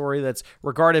Second Story that's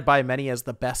regarded by many as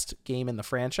the best game in the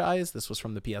franchise. This was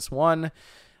from the PS1.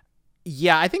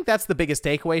 Yeah, I think that's the biggest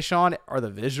takeaway, Sean, are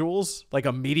the visuals. Like,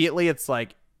 immediately, it's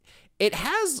like, it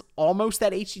has almost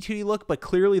that HD2D look, but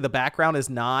clearly the background is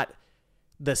not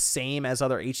the same as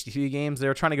other HD2D games.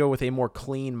 They're trying to go with a more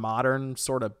clean, modern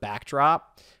sort of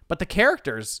backdrop. But the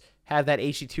characters have that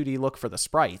HD2D look for the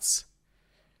sprites.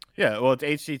 Yeah, well, it's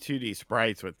HD2D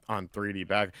sprites on 3D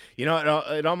back. You know,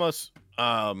 it almost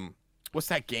what's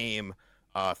that game?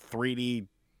 3D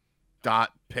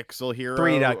dot pixel hero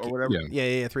 3D or whatever.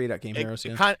 Yeah, 3D dot game heroes.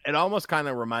 It almost kind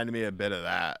of reminded me a bit of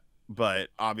that, but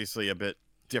obviously a bit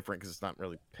different because it's not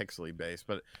really pixely based.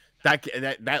 But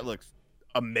that looks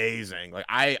amazing. Like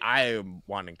I am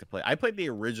wanting to play. I played the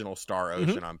original Star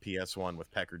Ocean on PS1 with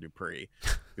Pecker Dupree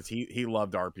because he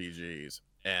loved RPGs,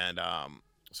 and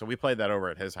so we played that over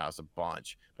at his house a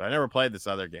bunch. But I never played this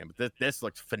other game. But this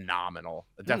looked phenomenal.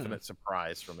 A definite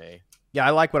surprise for me. Yeah, I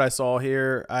like what I saw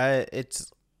here.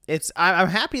 I'm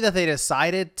happy that they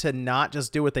decided to not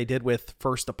just do what they did with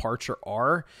First Departure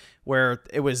R, where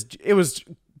it was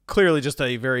clearly just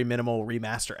a very minimal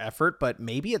remaster effort, but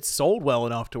maybe it sold well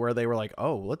enough to where they were like,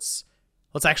 oh, let's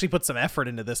actually put some effort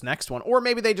into this next one. Or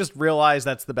maybe they just realized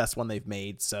that's the best one they've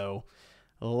made, so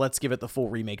let's give it the full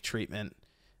remake treatment.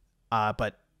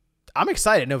 But I'm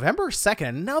excited. November 2nd,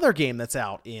 another game that's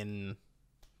out in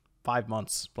 5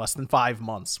 months, less than 5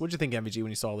 months. What'd you think, MVG,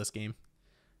 when you saw this game?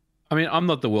 I mean, I'm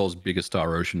not the world's biggest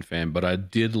Star Ocean fan, but I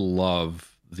did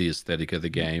love the aesthetic of the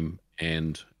game.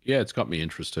 And yeah, it's got me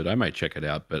interested. I may check it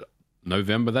out, but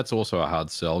November, that's also a hard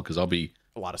sell because I'll be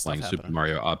a lot of stuff playing happening. Super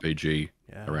Mario RPG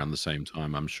around the same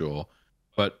time, I'm sure.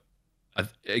 But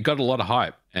it got a lot of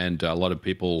hype and a lot of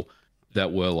people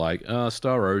that were like,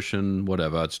 Star Ocean,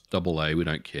 whatever, it's AA, we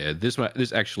don't care. This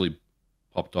actually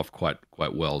popped off quite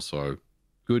well, so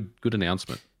good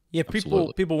announcement. Yeah,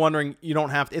 people wondering, you don't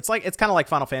have to, it's kind of like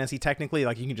Final Fantasy technically.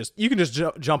 Like you can just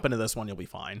jump into this one, you'll be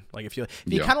fine. Like if you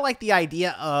kind of like the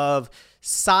idea of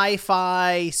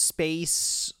sci-fi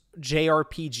space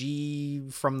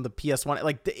JRPG from the PS1,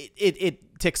 like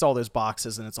it ticks all those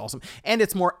boxes and it's awesome. And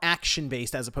it's more action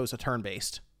based as opposed to turn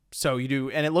based. So you do,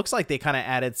 and it looks like they kind of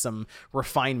added some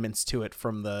refinements to it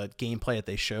from the gameplay that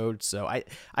they showed. So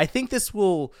I think this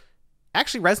will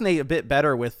actually resonate a bit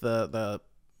better with the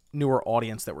newer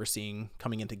audience that we're seeing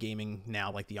coming into gaming now,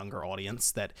 like the younger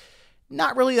audience that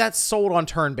not really that sold on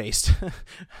turn-based.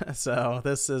 So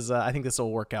this is, I think this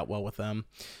will work out well with them.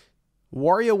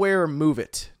 WarioWare Move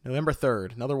It, November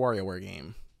 3rd, another WarioWare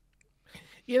game.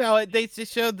 You know, they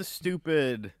showed the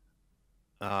stupid,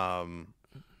 the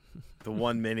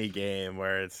one mini game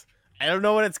where it's, I don't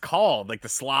know what it's called, like the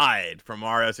slide from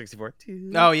Mario 64.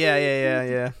 Oh yeah.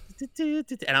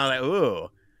 And I was like, ooh.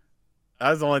 That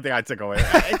was the only thing I took away.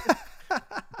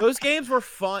 Those games were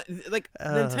fun. Like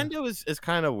Nintendo is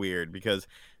kind of weird because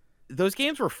those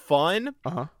games were fun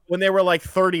when they were like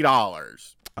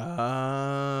 $30.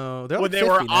 Oh, they're when like they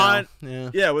were now. on,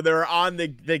 yeah, when they were on the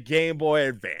Game Boy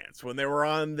Advance, when they were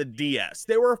on the DS,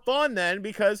 they were fun then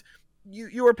because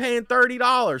you were paying $30,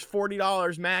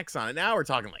 $40 max on it. Now we're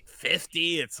talking like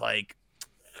 50. It's like,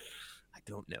 I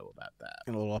don't know about that.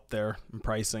 A little up there in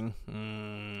pricing.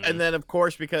 And then of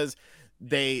course, because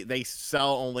they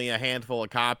sell only a handful of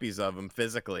copies of them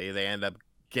physically, they end up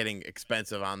getting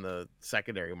expensive on the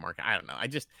secondary market. I don't know.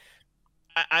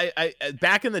 I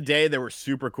back in the day, they were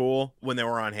super cool when they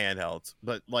were on handhelds,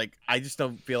 but like I just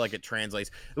don't feel like it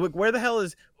translates. Like, where the hell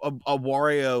is a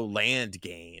Wario Land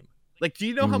game? Like, do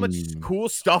you know how much cool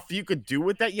stuff you could do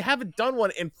with that? You haven't done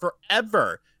one in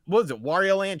forever. What was it?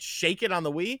 Wario Land Shake It on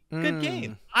the Wii? Good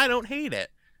game. I don't hate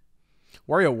it.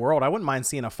 Wario World, I wouldn't mind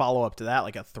seeing a follow-up to that,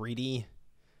 like a 3D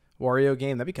Wario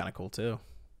game. That'd be kind of cool too.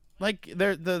 Like,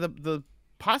 the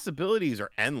possibilities are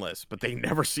endless, but they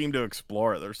never seem to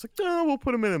explore it. They're just like, no, we'll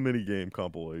put them in a mini game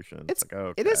compilation. It's like,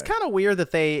 okay. It is kind of weird that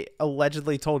they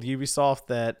allegedly told Ubisoft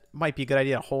that it might be a good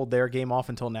idea to hold their game off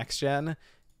until next gen,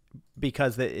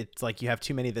 because it's like you have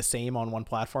too many of the same on one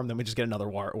platform, then we just get another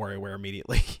WarioWare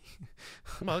immediately.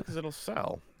 Well, because it'll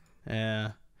sell.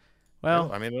 Yeah.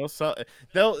 Well, I mean, it'll sell.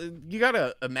 You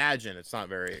gotta imagine it's not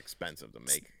very expensive to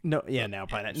make. No, yeah, now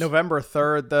by that. November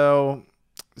 3rd, though.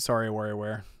 Sorry,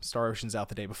 WarioWare. Star Ocean's out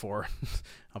the day before.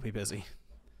 I'll be busy.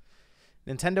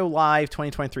 Nintendo Live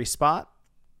 2023 spot.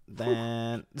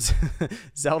 Then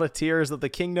Zelda Tears of the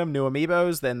Kingdom, new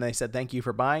amiibos. Then they said thank you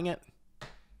for buying it.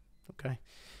 Okay.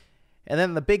 And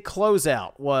then the big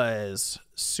closeout was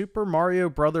Super Mario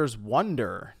Brothers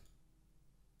Wonder.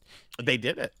 They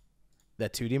did it.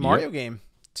 That 2D Mario game.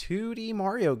 2D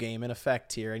Mario game in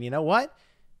effect here. And you know what?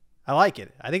 I like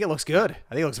it. I think it looks good.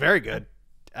 I think it looks very good.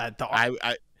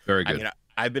 Very good. I mean,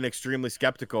 I've been extremely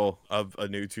skeptical of a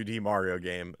new 2D Mario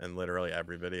game in literally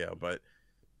every video, but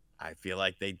I feel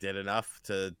like they did enough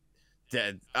to.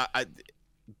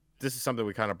 This is something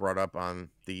we kind of brought up on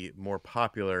the more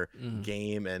popular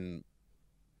game and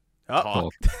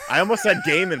talk. I almost said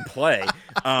game and play.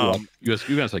 You're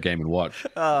gonna say game and watch.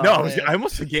 I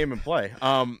almost said game and play.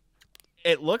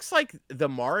 It looks like the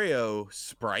Mario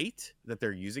sprite that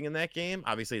they're using in that game.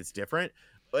 Obviously, it's different.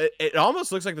 But it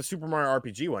almost looks like the Super Mario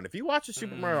RPG one. If you watch a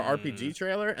Super Mario RPG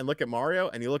trailer and look at Mario,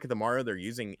 and you look at the Mario they're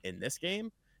using in this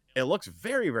game, it looks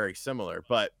very, very similar.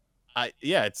 But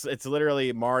it's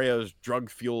literally Mario's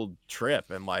drug-fueled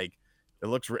trip, and like it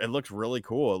looks really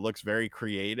cool. It looks very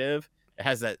creative. It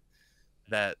has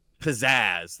that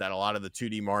pizzazz that a lot of the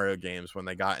 2D Mario games, when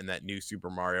they got in that new Super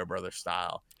Mario Brothers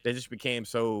style, they just became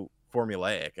so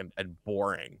formulaic and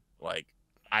boring. Like,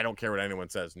 I don't care what anyone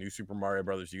says. New Super Mario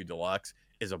Brothers U Deluxe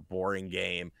is a boring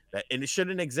game and it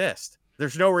shouldn't exist.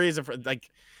 There's no reason for,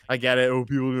 like, I get it. Oh,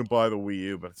 people didn't buy the Wii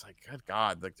U, but it's like, good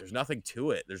God, like there's nothing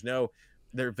to it.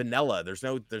 They're vanilla. There's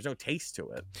no taste to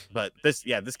it. But this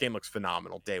game looks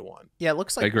phenomenal day one. Yeah, it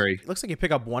looks like I agree. It looks like you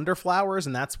pick up Wonder Flowers,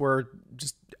 and that's where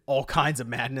just all kinds of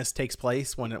madness takes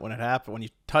place when it happened. When you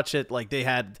touch it, like they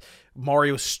had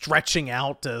Mario stretching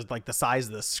out to like the size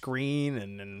of the screen,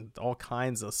 and all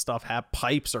kinds of stuff.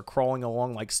 Pipes are crawling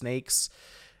along like snakes.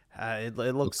 It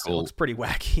looks cool. It looks pretty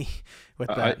wacky with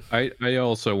that. I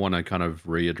also want to kind of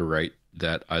reiterate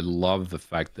that I love the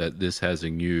fact that this has a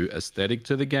new aesthetic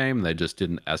to the game. They just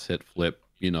didn't asset flip,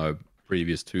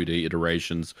 previous 2D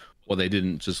iterations, or they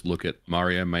didn't just look at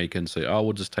Mario Maker and say, oh,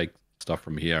 we'll just take stuff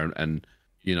from here and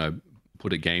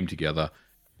put a game together.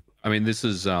 I mean, this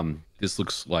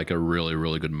looks like a really,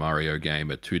 really good Mario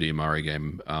game, a 2D Mario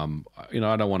game. I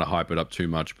don't want to hype it up too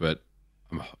much, but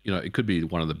it could be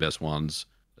one of the best ones,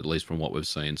 at least from what we've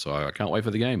seen. So I can't wait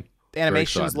for the game. The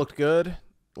animations looked good.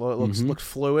 Well, it looked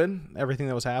fluid. Everything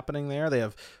that was happening there. They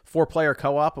have 4-player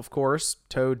co-op, of course.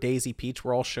 Toad, Daisy, Peach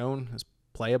were all shown as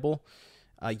playable.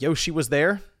 Yoshi was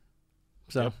there,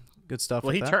 so good stuff.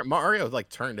 Well, Mario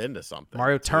turned into something.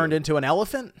 Mario turned into an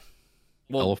elephant.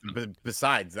 Well,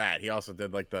 besides that, he also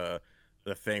did like the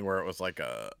thing where it was like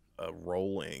a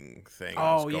rolling thing.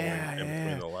 Oh, in yeah.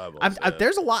 between the levels.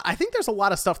 There's a lot. I think there's a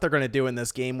lot of stuff they're going to do in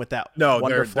this game with that.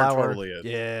 Wonder Flower. There totally is.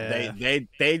 Yeah.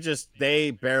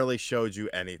 They barely showed you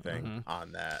anything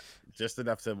on that. Just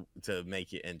enough to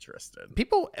make you interested.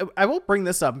 I will bring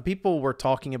this up. People were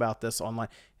talking about this online.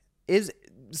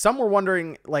 Some were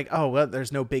wondering, like, oh, well,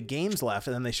 there's no big games left,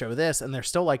 and then they show this, and they're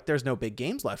still like, there's no big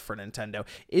games left for Nintendo.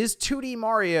 Is 2D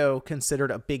Mario considered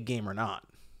a big game or not?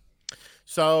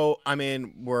 So, I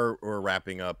mean, we're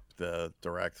wrapping up the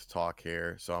direct talk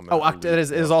here. So I'm. It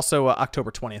is also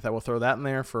October 20th. I will throw that in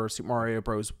there for Super Mario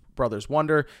Brothers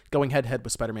Wonder, going head to head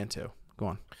with Spider-Man 2. Go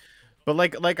on. But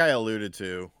like I alluded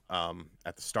to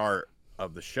at the start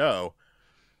of the show,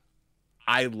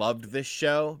 I loved this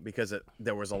show because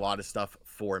there was a lot of stuff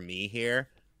for me here.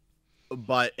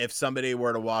 But if somebody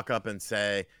were to walk up and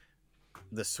say,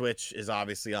 the Switch is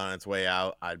obviously on its way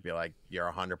out, I'd be like,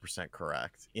 you're 100%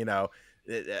 correct. You know,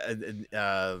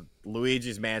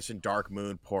 Luigi's Mansion Dark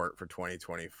Moon port for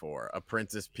 2024, a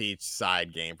Princess Peach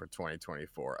side game for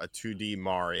 2024, a 2D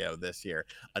Mario this year,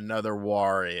 another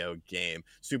Wario game,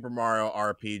 Super Mario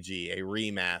RPG, a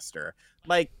remaster.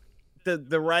 Like,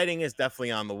 the writing is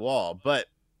definitely on the wall, but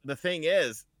the thing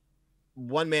is,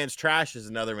 one man's trash is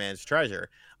another man's treasure.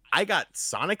 I got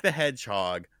Sonic the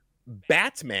Hedgehog,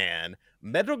 Batman,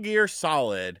 Metal Gear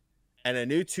Solid, and a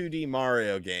new 2D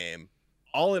Mario game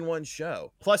all in one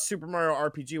show, plus Super Mario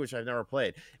RPG, which I've never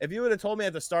played. If you would have told me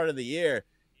at the start of the year,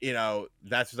 you know,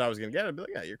 that's what I was going to get, I'd be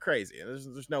like, yeah, you're crazy.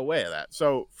 There's no way of that.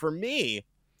 So for me,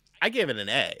 I gave it an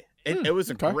A. It was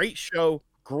a great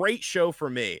show for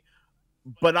me.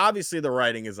 But obviously the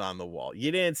writing is on the wall.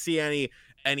 You didn't see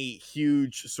any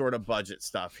huge sort of budget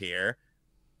stuff here.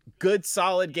 Good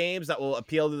solid games that will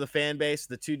appeal to the fan base.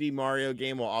 The 2D Mario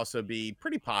game will also be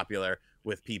pretty popular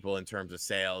with people in terms of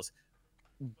sales,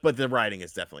 but the writing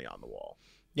is definitely on the wall.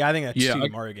 Yeah, I think that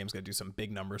 2D Mario game's going to do some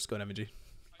big numbers. Go ahead, MG.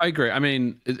 I agree. I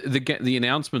mean, the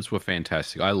announcements were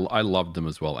fantastic. I loved them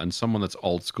as well. And someone that's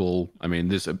old school, I mean,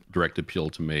 this direct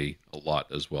appealed to me a lot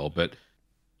as well. But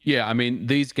yeah, I mean,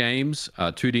 these games,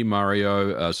 2D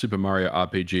Mario, Super Mario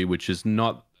RPG, which is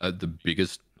not the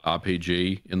biggest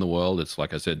RPG in the world. It's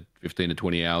like I said, 15 to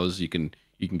 20 hours. You can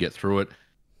get through it.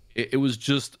 It was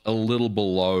just a little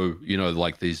below, you know,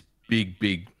 like these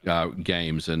big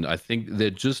games, and I think they're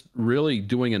just really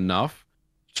doing enough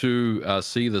to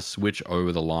see the Switch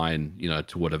over the line, you know,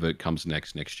 to whatever comes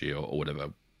next year or whatever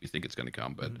we think it's going to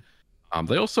come. But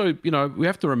they also, you know, we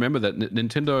have to remember that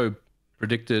Nintendo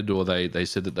predicted, or they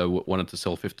said that they wanted to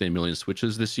sell 15 million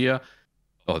Switches this year,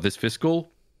 or this fiscal.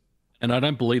 And I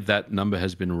don't believe that number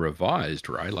has been revised,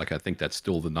 right? Like, I think that's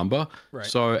still the number. Right.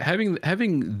 So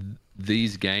having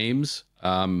these games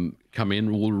come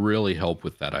in will really help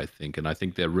with that, I think. And I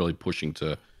think they're really pushing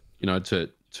to, you know,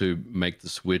 to make the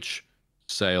Switch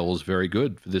sales very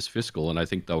good for this fiscal. And I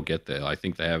think they'll get there. I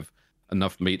think they have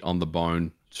enough meat on the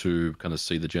bone to kind of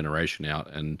see the generation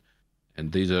out. And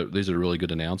these are really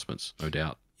good announcements, no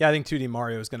doubt. Yeah, I think 2D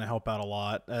Mario is going to help out a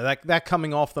lot. That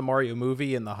coming off the Mario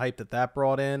movie and the hype that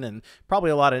brought in, and probably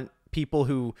a lot of people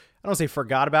who, I don't say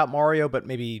forgot about Mario, but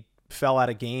maybe fell out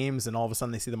of games, and all of a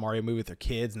sudden they see the Mario movie with their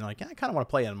kids, and they're like, yeah, I kind of want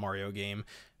to play a Mario game.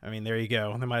 I mean, there you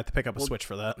go. They might have to pick up a Switch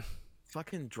for that.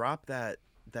 Fucking drop the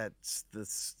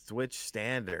Switch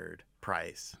standard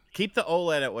price. Keep the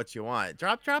OLED at what you want.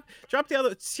 Drop the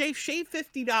other. Shave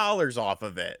 $50 off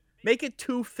of it. Make it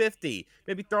 $250.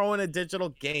 Maybe throw in a digital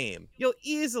game. You'll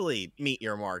easily meet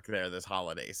your mark there this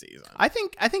holiday season. I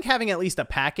think having at least a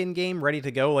pack-in game ready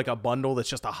to go, like a bundle that's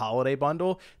just a holiday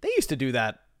bundle, they used to do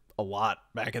that a lot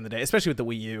back in the day, especially with the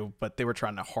Wii U, but they were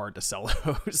trying hard to sell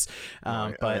those.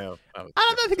 I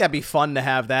think that'd be fun to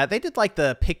have that. They did like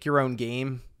the pick your own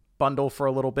game bundle for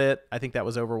a little bit. I think that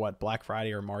was over Black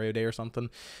Friday or Mario Day or something.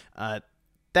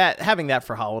 Having that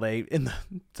for holiday in the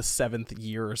 7th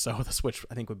year or so of the Switch,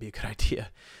 I think would be a good idea.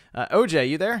 OJ,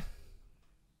 you there?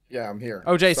 Yeah, I'm here.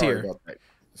 OJ's here.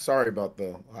 Sorry about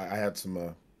I had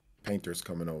some painters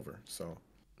coming over, so.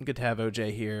 Good to have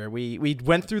OJ here. We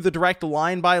went through the direct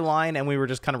line by line, and we were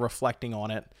just kind of reflecting on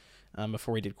it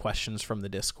before we did questions from the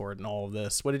Discord and all of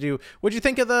this. What'd you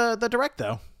think of the direct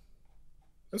though?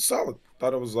 It's solid.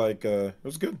 Thought it was like it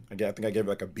was good. I think I gave it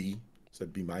like a B.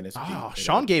 Said B minus. Oh,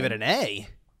 Sean gave it an A.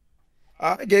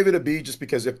 I gave it a B just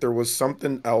because if there was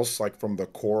something else like from the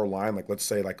core line, like let's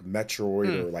say like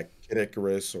Metroid or like Kid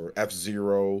Icarus or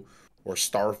F-Zero or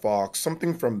Star Fox,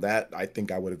 something from that, I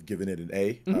think I would have given it an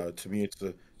A. To me, it's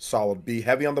a solid B.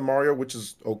 Heavy on the Mario, which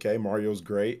is okay. Mario's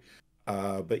great.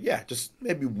 But yeah, just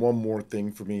maybe one more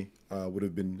thing for me would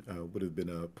have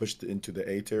been pushed into the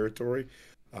A territory.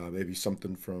 Maybe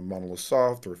something from Monolith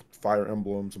Soft or Fire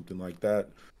Emblem, something like that.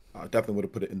 Definitely would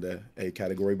have put it in the A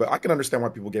category, but I can understand why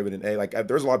people gave it an A. Like,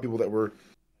 there's a lot of people that were,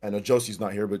 I know Josie's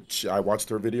not here, but I watched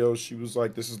her videos. She was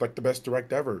like, "This is like the best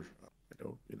direct ever."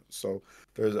 You know. So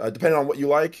there's depending on what you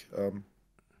like.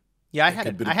 Yeah, I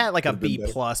had like a B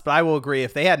plus, but I will agree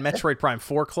if they had Metroid Prime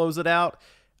 4 close it out,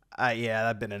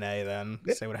 that'd been an A then.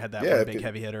 Yeah. They would have had that one big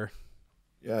heavy hitter.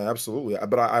 Yeah, absolutely.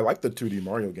 But I like the 2D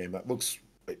Mario game. That looks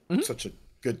like such a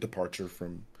good departure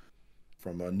from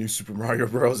New Super Mario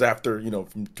Bros. After,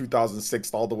 from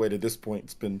 2006 all the way to this point.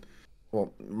 It's been,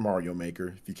 Mario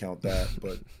Maker if you count that,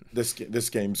 but this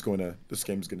game's gonna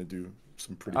do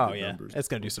some pretty good numbers. It's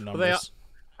gonna do some numbers.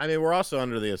 We're also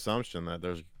under the assumption that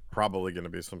there's probably going to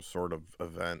be some sort of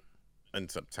event in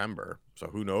September, so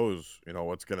who knows,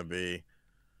 what's going to be.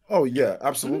 Oh yeah,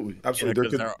 absolutely.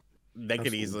 There they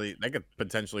could Absolutely. they could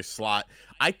potentially slot.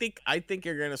 I think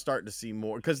you're going to start to see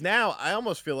more, because now I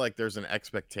almost feel like there's an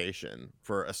expectation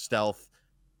for a stealth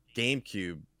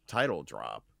GameCube title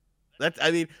drop.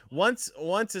 I mean, once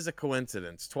is a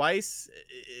coincidence. Twice,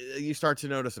 you start to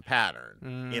notice a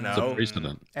pattern. You It's a know,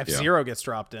 precedent. F-Zero gets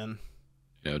dropped in.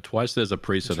 Twice there's a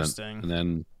precedent, Interesting. and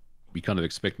then we kind of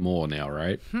expect more now,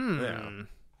 right? Yeah.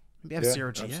 Maybe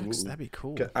F-Zero GX. absolutely. That'd be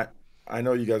cool. Okay, I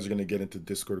know you guys are gonna get into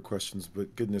Discord questions,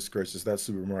 but goodness gracious, that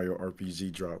Super Mario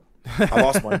RPG drop. I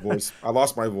lost my voice.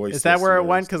 Is that where it yesterday,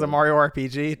 went? Because so- of Mario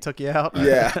RPG took you out?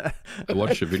 Yeah. I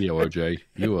watched your video, OJ.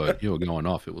 You were going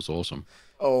off. It was awesome.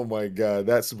 Oh my god,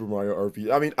 that Super Mario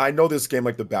RPG. I mean, I know this game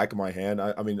like the back of my hand.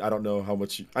 I mean, I don't know how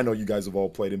much. I know you guys have all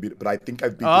played and beat it, but I think I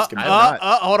beat this game.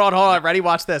 Hold on. Ready?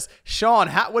 Watch this. Sean,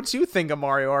 what'd you think of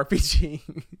Mario RPG?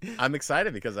 I'm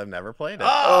excited because I've never played it.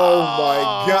 Oh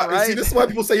my god! right. See, this is why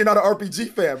people say you're not an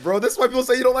RPG fan, bro. This is why people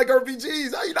say you don't like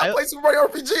RPGs. How you not play Super Mario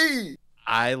RPG?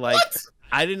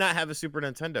 I did not have a Super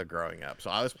Nintendo growing up,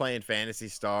 so I was playing Phantasy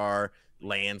Star,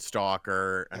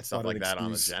 Landstalker, and That's stuff not an like that on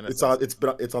the excuse. Genesis.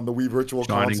 It's on the Wii Virtual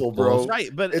Shining Console, bro. Force.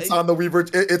 Right, but It's on the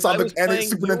Wii It's on I was the playing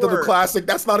Super Nintendo your- Classic.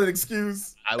 That's not an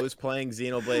excuse. I was playing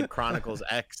Xenoblade Chronicles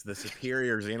X, the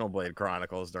superior Xenoblade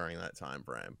Chronicles during that time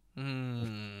frame.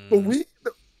 The Wii.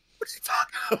 What are you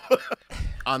talking about?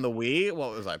 On the Wii,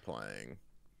 what was I playing?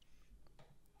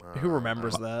 Who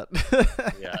remembers that?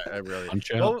 Yeah, I really.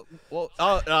 Punch-Out?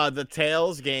 The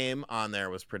Tales game on there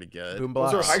was pretty good. Boom Those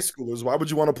are Blocks. high schoolers. Why would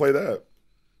you want to play that?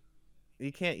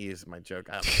 You can't use my joke.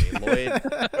 I mean, Lloyd,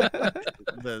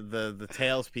 the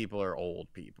Tales people are old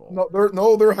people.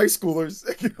 They're high schoolers.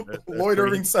 They're Lloyd three-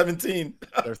 Irving, 17.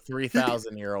 They're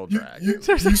 3,000-year-old You, dragons.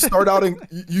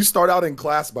 you start out in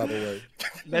class, by the way.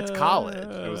 That's college.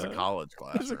 It was a college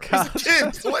class.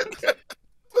 Kids, what?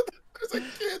 There's a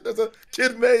kid. There's a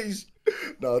kid mage.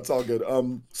 No, it's all good.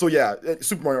 So yeah,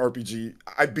 Super Mario RPG.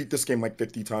 I beat this game like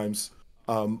 50 times.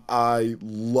 I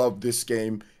love this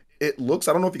game. It looks,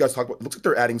 I don't know if you guys talk about, it looks like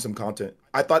they're adding some content.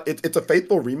 I thought it's a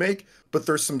faithful remake, but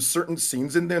there's some certain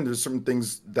scenes in there, and there's certain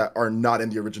things that are not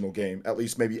in the original game. At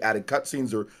least maybe added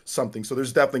cutscenes or something. So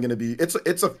there's definitely going to be,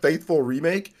 it's a faithful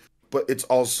remake, but it's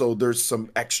also, there's some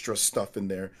extra stuff in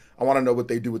there. I want to know what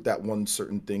they do with that one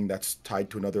certain thing that's tied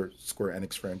to another Square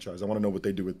Enix franchise. I want to know what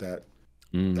they do with that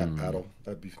paddle.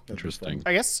 That'd be Interesting. fun.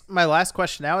 I guess my last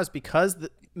question now is, because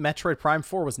the Metroid Prime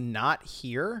 4 was not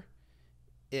here,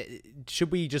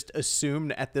 should we just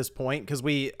assume at this point, because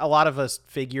a lot of us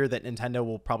figure that Nintendo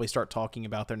will probably start talking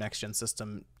about their next gen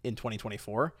system in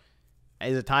 2024?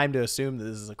 Is it time to assume that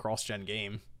this is a cross-gen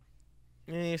game?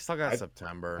 Yeah, you still got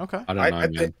September. Okay. I don't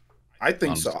know, man. I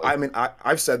think so. Honestly. I mean,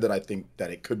 I've said that I think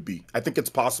that it could be. I think it's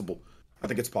possible. I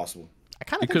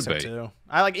kind of It think so could be. too.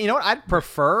 You know what? I'd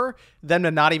prefer them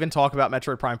to not even talk about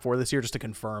Metroid Prime 4 this year, just to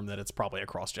confirm that it's probably a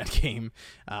cross-gen game.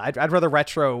 I'd rather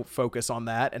Retro focus on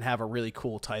that and have a really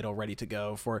cool title ready to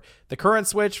go for the current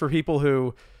Switch, for people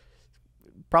who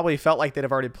probably felt like they'd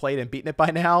have already played and beaten it by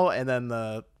now, and then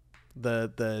the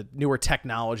newer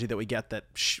technology that we get that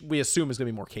we assume is going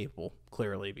to be more capable,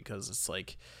 clearly, because it's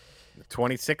like,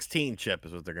 2016 chip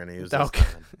is what they're going to use. okay.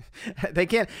 They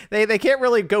can't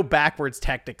really go backwards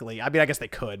technically. I mean, I guess they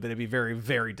could, but it'd be very,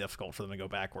 very difficult for them to go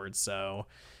backwards. So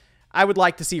I would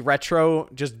like to see Retro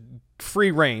just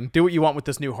free reign, do what you want with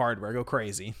this new hardware, go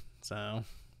crazy. So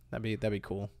that'd be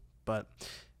cool. But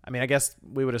I mean, I guess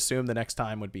we would assume the next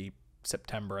time would be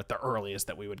September at the earliest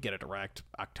that we would get a direct.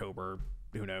 October,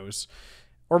 who knows?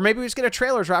 Or maybe we just get a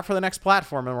trailer drop for the next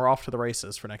platform and we're off to the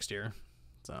races for next year.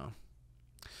 So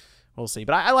we'll see.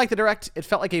 But I like the direct. It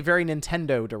felt like a very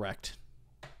Nintendo direct.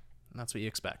 And that's what you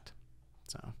expect.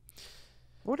 So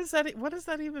What does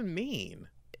that even mean?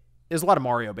 there's a lot of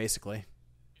Mario, basically.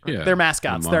 Yeah. Their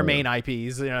mascots, their Mario. main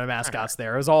IPs, mascots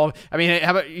there. It was all, I mean,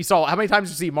 how many times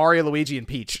did you see Mario, Luigi, and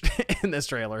Peach in this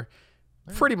trailer?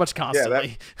 Pretty much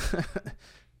constantly. I'm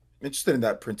interested in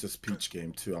that Princess Peach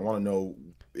game too. I want to know,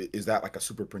 is that like a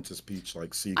Super Princess Peach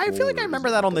like sequel? I feel like or I is remember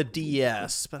it that like on the a-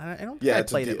 DS, but I don't think Yeah, I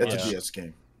it's played it it's much. a DS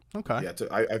game. Okay. Yeah,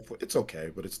 it's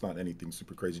okay, but it's not anything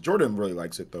super crazy. Jordan really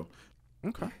likes it though.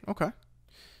 Okay.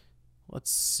 Let's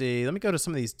see. Let me go to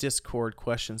some of these Discord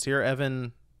questions here.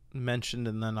 Evan mentioned,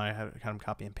 and then I had kind of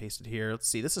copy and pasted here. Let's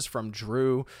see. This is from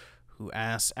Drew, who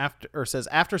asks after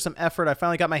some effort, I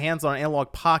finally got my hands on an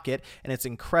Analog Pocket, and it's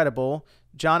incredible.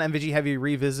 John, MVG, have you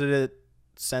revisited it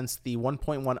since the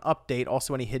 1.1 update?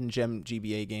 Also, any hidden gem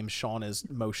GBA games? Sean is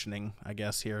motioning, I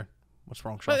guess, here. What's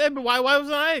wrong, Sean? But why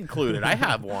wasn't I included? I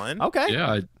have one. Okay.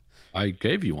 Yeah, I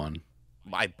gave you one.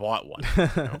 I bought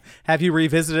one. Have you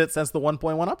revisited it since the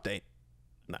 1.1 update?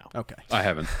 No. Okay. I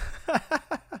haven't.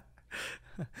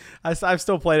 I've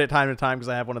still played it time to time because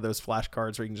I have one of those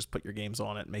flashcards where you can just put your games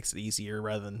on it. It makes it easier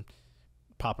rather than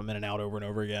pop them in and out over and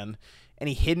over again.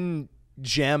 Any hidden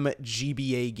gem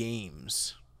GBA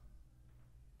games?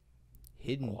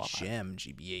 Hidden gem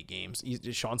GBA games.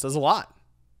 Sean says a lot.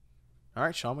 All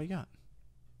right, Sean, what you got?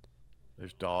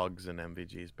 There's dogs in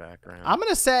MVG's background. I'm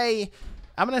gonna say,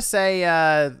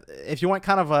 if you want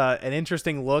kind of an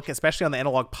interesting look, especially on the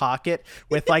Analog Pocket,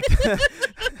 with like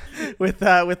with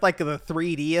like the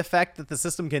 3D effect that the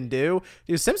system can do,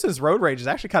 dude, Simpsons Road Rage is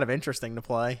actually kind of interesting to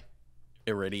play.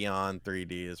 Iridion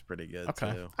 3D is pretty good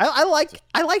too. I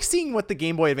like seeing what the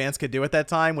Game Boy Advance could do at that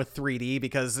time with 3D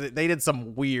because they did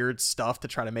some weird stuff to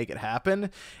try to make it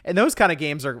happen, and those kind of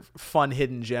games are fun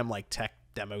hidden gem like tech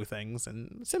demo things.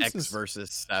 And Simpsons X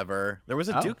versus Sever. There was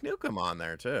a Duke Nukem on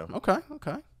there too. Okay.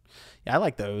 Yeah, I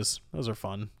like those. Those are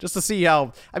fun. Just to see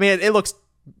how. I mean, it looks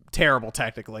terrible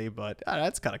technically, but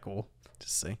that's kind of cool to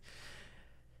see.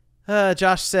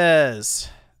 Josh says,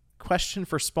 question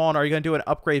for Spawn: are you going to do an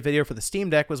upgrade video for the Steam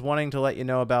Deck? Was wanting to let you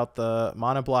know about the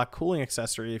monoblock cooling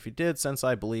accessory. If you did, since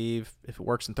I believe if it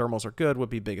works and thermals are good, would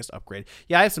be biggest upgrade.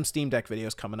 Yeah, I have some Steam Deck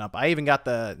videos coming up. I even got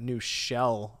the new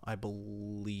shell, I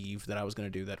believe, that I was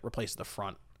going to do that replaces the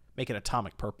front, make it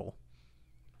atomic purple.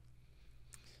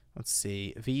 Let's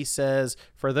see. V says,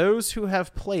 for those who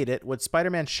have played it, would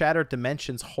Spider-Man Shattered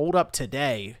Dimensions hold up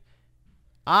today?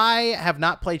 I have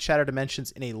not played Shattered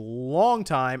Dimensions in a long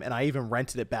time, and I even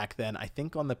rented it back then, I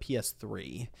think on the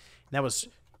PS3. And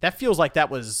that feels like that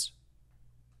was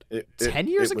 10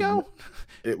 years ago?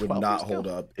 It would not hold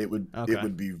up. It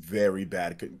would be very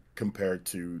bad compared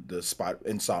to the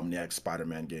Insomniac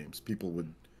Spider-Man games. People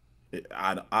would...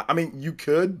 I mean, you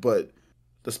could, but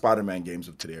the Spider-Man games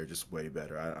of today are just way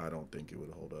better. I don't think it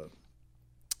would hold up.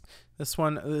 This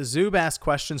one, Zoob asked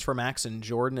questions for Max and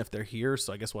Jordan if they're here,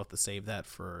 so I guess we'll have to save that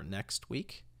for next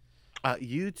week.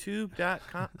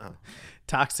 YouTube.com. Oh.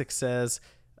 Toxic says,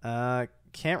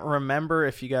 can't remember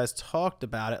if you guys talked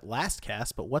about it last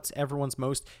cast, but what's everyone's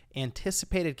most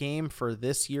anticipated game for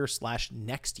this year /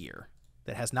 next year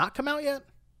that has not come out yet?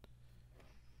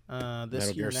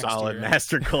 This year, your next solid year.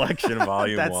 Master Collection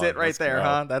Volume That's 1. it right there, go.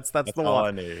 huh? That's the all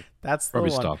one. I need. That's the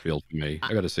Probably one. Starfield for me.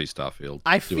 I got to see Starfield.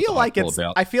 I See what feel the like hype's all it's.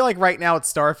 about. I feel like right now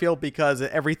it's Starfield because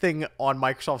everything on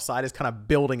Microsoft's side is kind of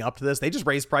building up to this. They just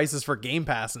raised prices for Game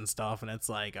Pass and stuff, and it's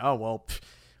like, oh well,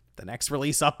 the next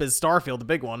release up is Starfield, the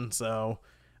big one. So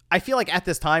I feel like at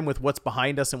this time, with what's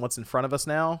behind us and what's in front of us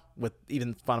now, with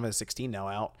even Final Fantasy 16 now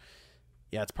out,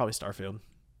 yeah, it's probably Starfield.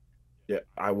 Yeah,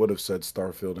 I would have said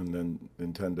Starfield, and then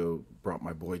Nintendo brought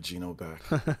my boy Gino back.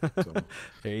 So,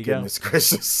 there you go. goodness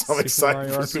gracious, I'm Super excited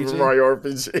Mario for RPG. Super Mario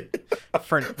RPG.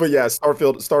 For- But yeah,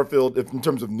 Starfield. If in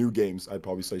terms of new games, I'd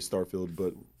probably say Starfield.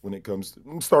 But when it comes to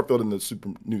Starfield and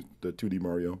the 2D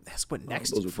Mario, That's what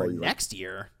next those are for probably next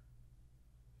year.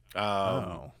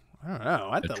 Um, I don't know.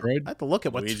 I Metroid? have to look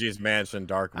at what Luigi's Mansion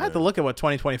Dark Moon. I have to look at what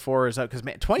 2024 is up because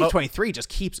 2023 just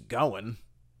keeps going.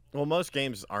 Well, most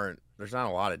games aren't. There's not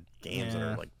a lot of games that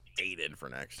Yeah. are like dated for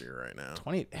next year right now.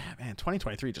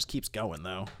 2023 just keeps going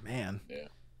though, man. yeah,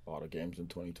 a lot of games in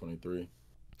 2023.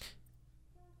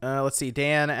 Let's see.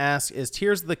 Dan asks, is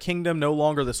Tears of the Kingdom no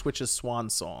longer the Switch's swan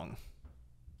song?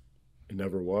 It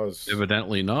never was.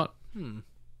 Evidently not.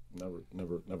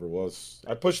 Never was.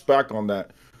 I pushed back on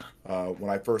that when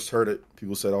I first heard it.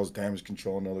 People said I was damage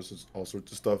control and all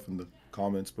sorts of stuff in the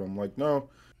comments, but I'm like, no,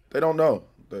 they don't know.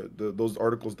 Those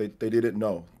articles they didn't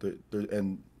know.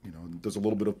 And you know, there's a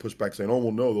little bit of pushback saying, oh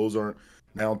well, no, those aren't.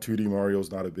 Now 2D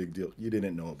Mario's not a big deal. You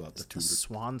didn't know about the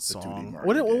swan song. Mario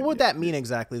What game. would that mean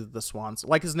exactly? The swan song?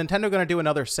 Like, is Nintendo going to do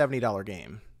another $70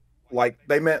 game? Like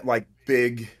they meant like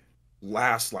big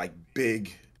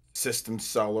system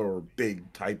seller or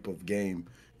big type of game.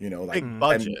 You know, like Big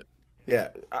budget. Yeah,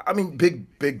 I mean,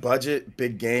 big budget,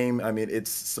 big game. I mean, it's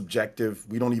subjective.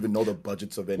 We don't even know the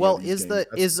budgets of any. Well, of these is games.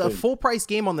 That's a the thing. full price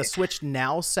game on the Switch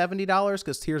now $70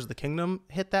 because Tears of the Kingdom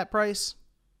hit that price?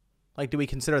 Like, do we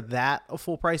consider that a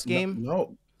full price game?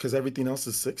 No, because everything else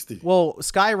is 60. Well,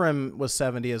 Skyrim was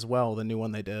 70 as well, the new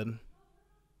one they did,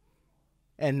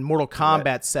 and Mortal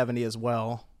Kombat 70 as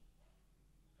well.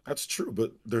 That's true,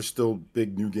 but there's still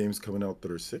big new games coming out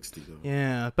that are 60 though.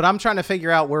 Yeah, but I'm trying to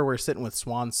figure out where we're sitting with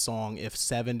Swan Song. If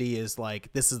 70 is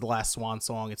like, this is the last Swan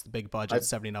Song, it's the big budget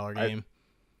 $70 game.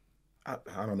 I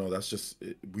don't know. That's just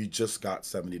we just got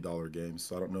 $70 games,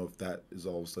 so I don't know if that is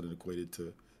all of a sudden equated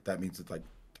to. That means it's like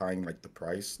tying like the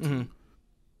price to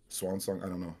Swan Song. I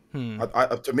don't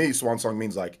know. To me, Swan Song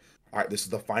means like, all right, this is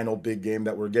the final big game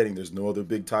that we're getting. There's no other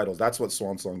big titles. That's what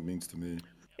Swan Song means to me.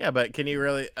 Yeah, but can you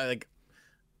really like?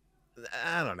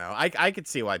 I don't know. I could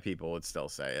see why people would still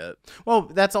say it. Well,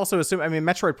 that's also assuming. I mean,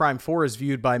 Metroid Prime 4 is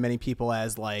viewed by many people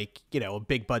as like, you know, a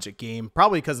big budget game,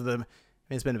 probably because of the. I mean,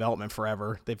 it's been in development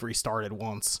forever. They've restarted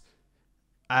once.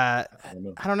 I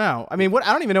don't know. I mean,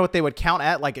 I don't even know what they would count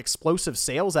at like explosive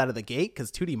sales out of the gate,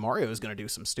 because 2D Mario is going to do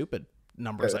some stupid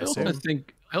numbers. I assume.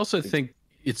 I also think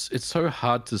it's so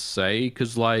hard to say,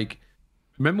 because like,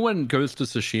 remember when Ghost of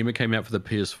Tsushima came out for the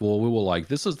PS4? We were like,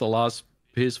 this is the last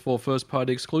PS4 first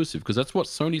party exclusive, because that's what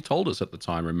Sony told us at the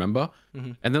time, remember?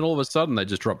 Mm-hmm. And then all of a sudden they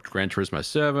just dropped Gran Turismo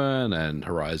 7 and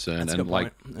Horizon, That's a and good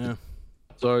like, point. Yeah.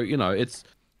 so you know, it's,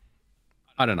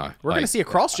 I don't know. We're going to see a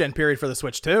cross-gen period for the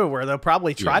Switch too, where they'll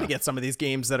probably try to Yeah. get some of these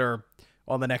games that are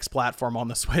on the next platform on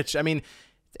the Switch. I mean,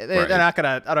 Right. they're not going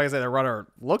to, I don't say they're going to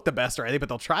look the best or anything, but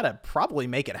they'll try to probably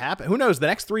make it happen. Who knows? The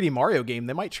next 3D Mario game,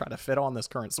 they might try to fit on this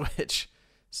current Switch.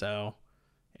 So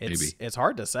it's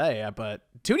hard to say, but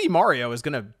 2D Mario is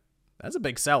going to, that's a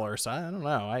big seller. So I don't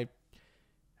know.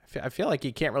 I feel like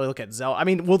you can't really look at Zelda. I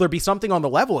mean, will there be something on the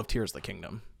level of Tears of the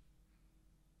Kingdom?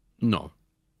 No.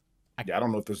 Yeah, I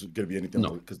don't know if there's going to be anything,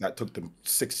 because that took them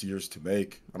 6 years to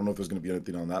make. I don't know if there's going to be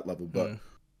anything on that level, but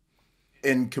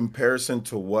in comparison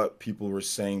to what people were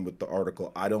saying with the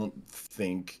article, I don't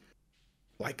think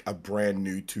like a brand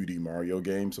new 2D Mario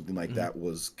game, something like that,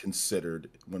 was considered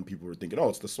when people were thinking, oh,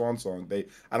 it's the swan song.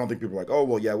 I don't think people were like, oh,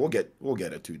 well, yeah, we'll get a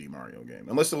 2D Mario game,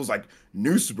 unless it was like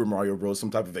new Super Mario Bros,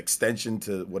 some type of extension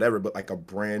to whatever, but like a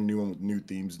brand new one with new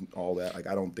themes and all that. Like,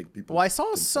 I don't think people. Well, I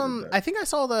saw I think I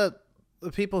saw the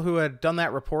people who had done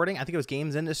that reporting. I think it was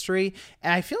Games Industry,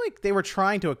 and I feel like they were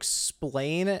trying to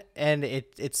explain it, and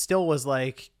it still was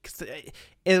like,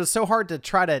 it was so hard to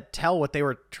try to tell what they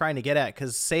were trying to get at,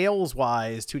 because sales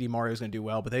wise 2D Mario is going to do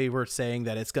well, but they were saying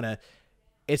that it's going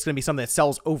to be something that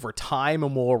sells over time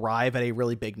and will arrive at a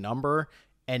really big number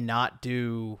and not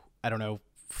do, I don't know,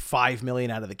 5 million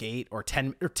out of the gate or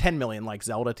 10 million like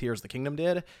Zelda Tears of the Kingdom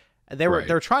did. They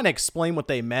were trying to explain what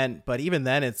they meant, but even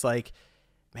then it's like,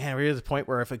 man, we're at the point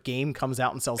where if a game comes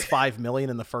out and sells 5 million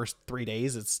in the first 3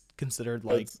 days, it's considered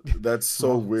like that's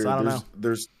so weird. So I don't know.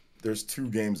 There's 2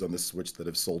 games on the Switch that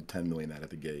have sold 10 million out of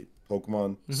the gate: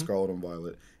 Pokemon Scarlet and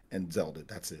Violet and Zelda.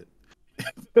 That's it.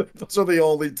 Those are the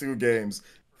only 2 games,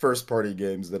 first party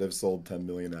games, that have sold 10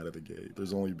 million out of the gate.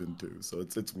 There's only been 2, so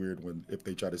it's weird if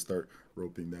they try to start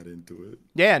roping that into it.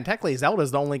 Yeah, and technically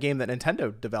Zelda's the only game that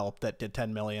Nintendo developed that did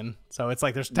 10 million. So it's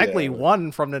like there's technically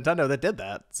one from Nintendo that did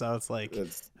that. So it's like,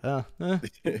 well,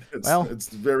 it's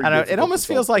very. I don't know. It almost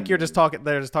feels like they're just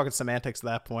talking semantics at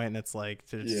that point, and it's like,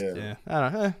 I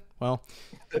don't know. Well,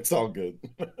 it's all good.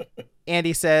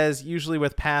 Andy says, usually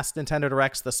with past Nintendo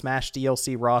Directs, the Smash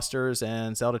DLC rosters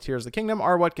and Zelda Tears of the Kingdom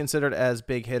are what considered as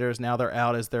big hitters. Now they're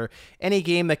out. Is there any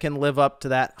game that can live up to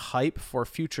that hype for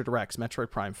future Directs?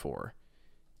 Metroid Prime 4.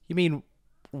 You mean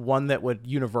one that would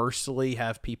universally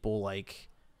have people like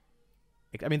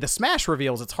I mean, the Smash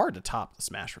reveals, it's hard to top the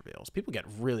Smash reveals. People get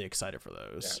really excited for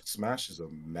those. Yeah, Smash is a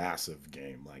massive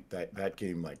game. Like that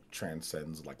game like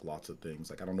transcends like lots of things.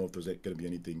 Like I don't know if there's going to be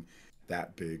anything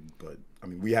that big, but I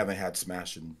mean, we haven't had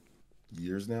Smash in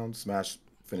years now. Smash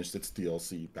finished its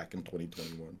DLC back in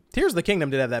 2021. Tears of the Kingdom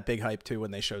did have that big hype too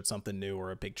when they showed something new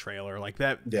or a big trailer like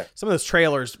that. Yeah. Some of those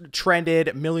trailers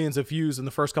trended millions of views in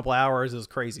the first couple hours. It was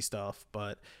crazy stuff,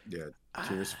 but yeah,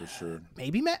 Tears for sure.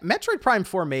 Maybe Metroid Prime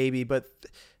 4, maybe, but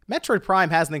Metroid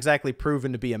Prime hasn't exactly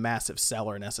proven to be a massive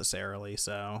seller necessarily.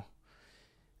 So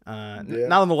not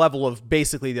on the level of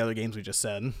basically the other games we just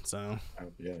said. So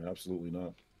yeah, absolutely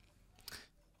not.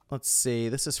 Let's see.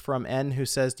 This is from N, who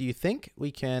says, do you think we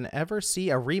can ever see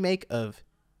a remake of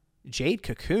Jade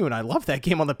Cocoon? I love that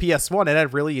game on the PS1. It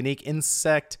had really unique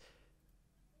insect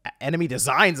enemy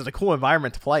designs and a cool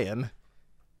environment to play in.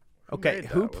 Okay,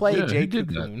 who played Jade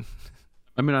Cocoon?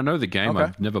 I mean, I know the game. Okay.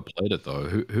 I've never played it, though.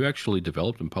 Who actually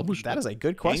developed and published it? That is a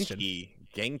good question.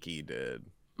 Genki did.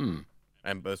 And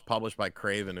it was published by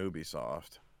Crave and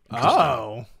Ubisoft. Oh.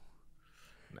 No.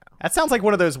 That sounds like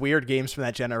one of those weird games from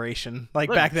that generation. Like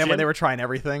back then when they were trying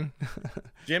everything.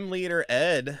 Gym leader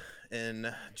Ed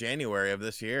in January of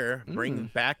this year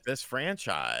brings back this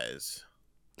franchise.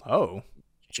 Oh.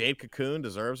 Jade Cocoon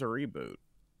deserves a reboot.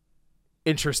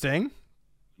 Interesting.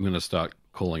 I'm going to start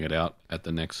calling it out at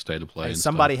the next State of Play. Hey,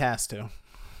 somebody has to.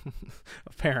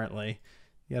 Apparently.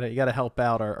 You got to help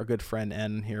out our good friend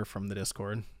N here from the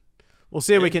Discord. We'll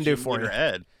see what we can do for you.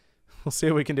 Ed. We'll see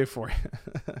what we can do for you.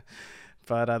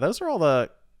 But those are all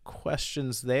the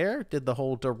questions there. Did the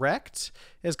whole direct.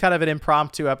 It's kind of an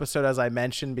impromptu episode, as I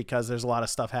mentioned, because there's a lot of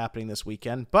stuff happening this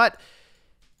weekend. But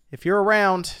if you're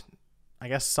around, I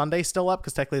guess Sunday's still up,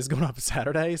 because technically it's going up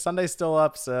Saturday. Sunday's still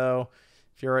up, so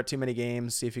if you're at Too Many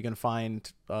Games, see if you can find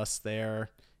us there.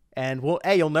 And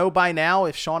you'll know by now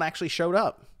if Sean actually showed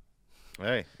up.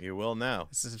 Hey, you will now.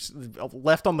 This is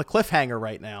left on the cliffhanger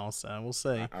right now, so we'll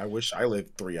see. I wish I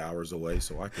lived 3 hours away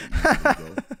so I could easily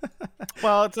go.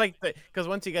 Well, it's like because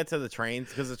once you get to the trains,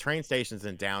 because the train station's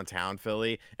in downtown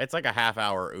Philly, it's like a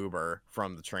half-hour Uber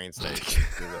from the train station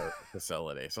to the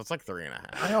facility. So it's like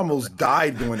 3.5. I almost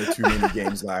died going to too many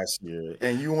games last year,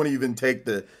 and you won't even take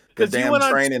the damn you went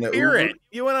train on in the Spirit. Uber.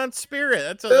 You went on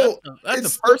Spirit. That's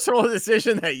It's a personal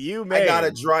decision that you made. I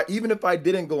gotta drive. Even if I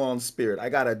didn't go on Spirit, I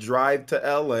gotta drive to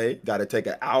LA. Gotta take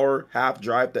an hour half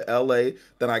drive to LA.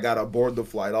 Then I gotta board the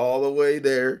flight all the way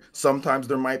there. Sometimes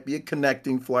there might be a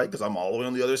connecting flight because I'm all the way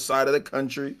on the other side of the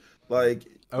country. Like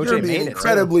OJ you're made being it,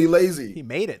 incredibly lazy. He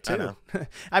made it I too. know.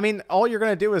 I mean, all you're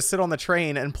gonna do is sit on the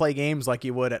train and play games like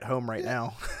you would at home right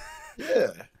now.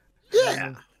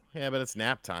 Yeah. Yeah, but it's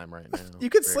nap time right now. You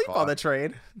could 3 sleep on o'clock. the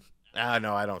train.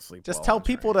 No, I don't sleep. Just well tell on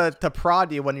people trains. to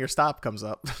prod you when your stop comes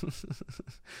up.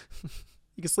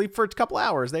 You can sleep for a couple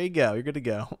hours. There you go. You're good to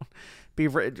go. Be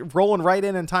rolling right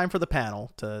in time for the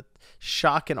panel to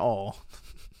shock and awe.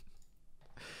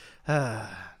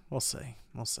 We'll see.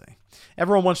 We'll see.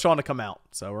 Everyone wants Sean to come out,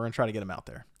 so we're going to try to get him out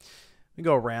there. We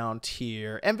go around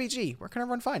here. MVG, where can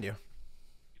everyone find you?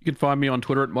 You can find me on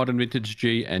Twitter at Modern Vintage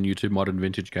G and YouTube Modern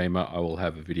Vintage Gamer. I will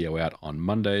have a video out on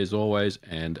Monday as always,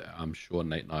 and I'm sure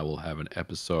Nate and I will have an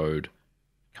episode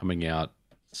coming out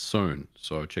soon.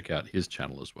 So check out his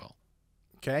channel as well.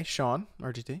 Okay, Sean,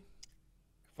 RGT.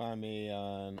 Find me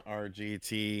on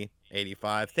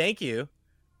RGT85. Thank you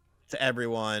to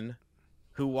everyone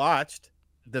who watched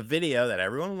the video that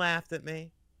everyone laughed at me.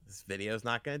 This video's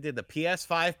not going to do. The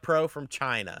PS5 Pro from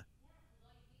China.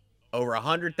 Over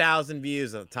 100,000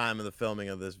 views at the time of the filming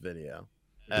of this video.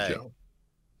 Hey.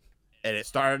 And it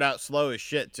started out slow as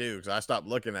shit too, because I stopped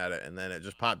looking at it, and then it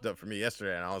just popped up for me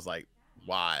yesterday, and I was like,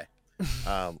 "Why?"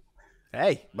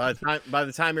 Hey, By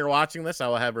the time you're watching this, I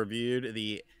will have reviewed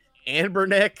the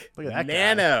Anbernic Look at that guy.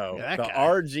 Nano, Look at the that guy.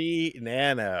 RG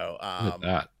Nano, Look at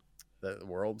that. the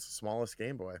world's smallest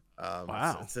Game Boy.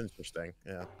 Wow. it's interesting.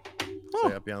 Yeah,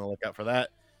 Oh. so be on the lookout for that.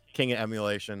 King of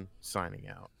Emulation signing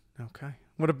out. Okay.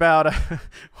 What about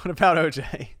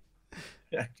OJ?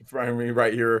 Yeah, you can find me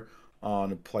right here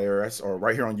on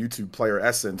right here on YouTube, Player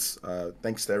Essence.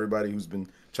 Thanks to everybody who's been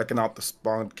checking out the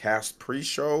Spawncast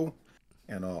pre-show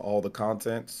and all the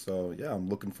content. So yeah, I'm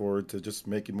looking forward to just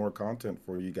making more content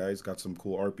for you guys. Got some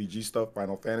cool RPG stuff,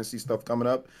 Final Fantasy stuff coming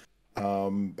up,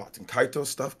 Baten Kaito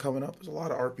stuff coming up. There's a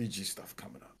lot of RPG stuff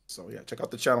coming up. So yeah, check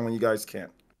out the channel when you guys can.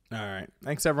 All right.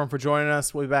 Thanks, everyone, for joining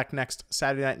us. We'll be back next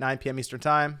Saturday night, 9 p.m. Eastern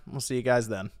Time. We'll see you guys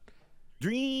then.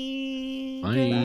 Dream. Bye.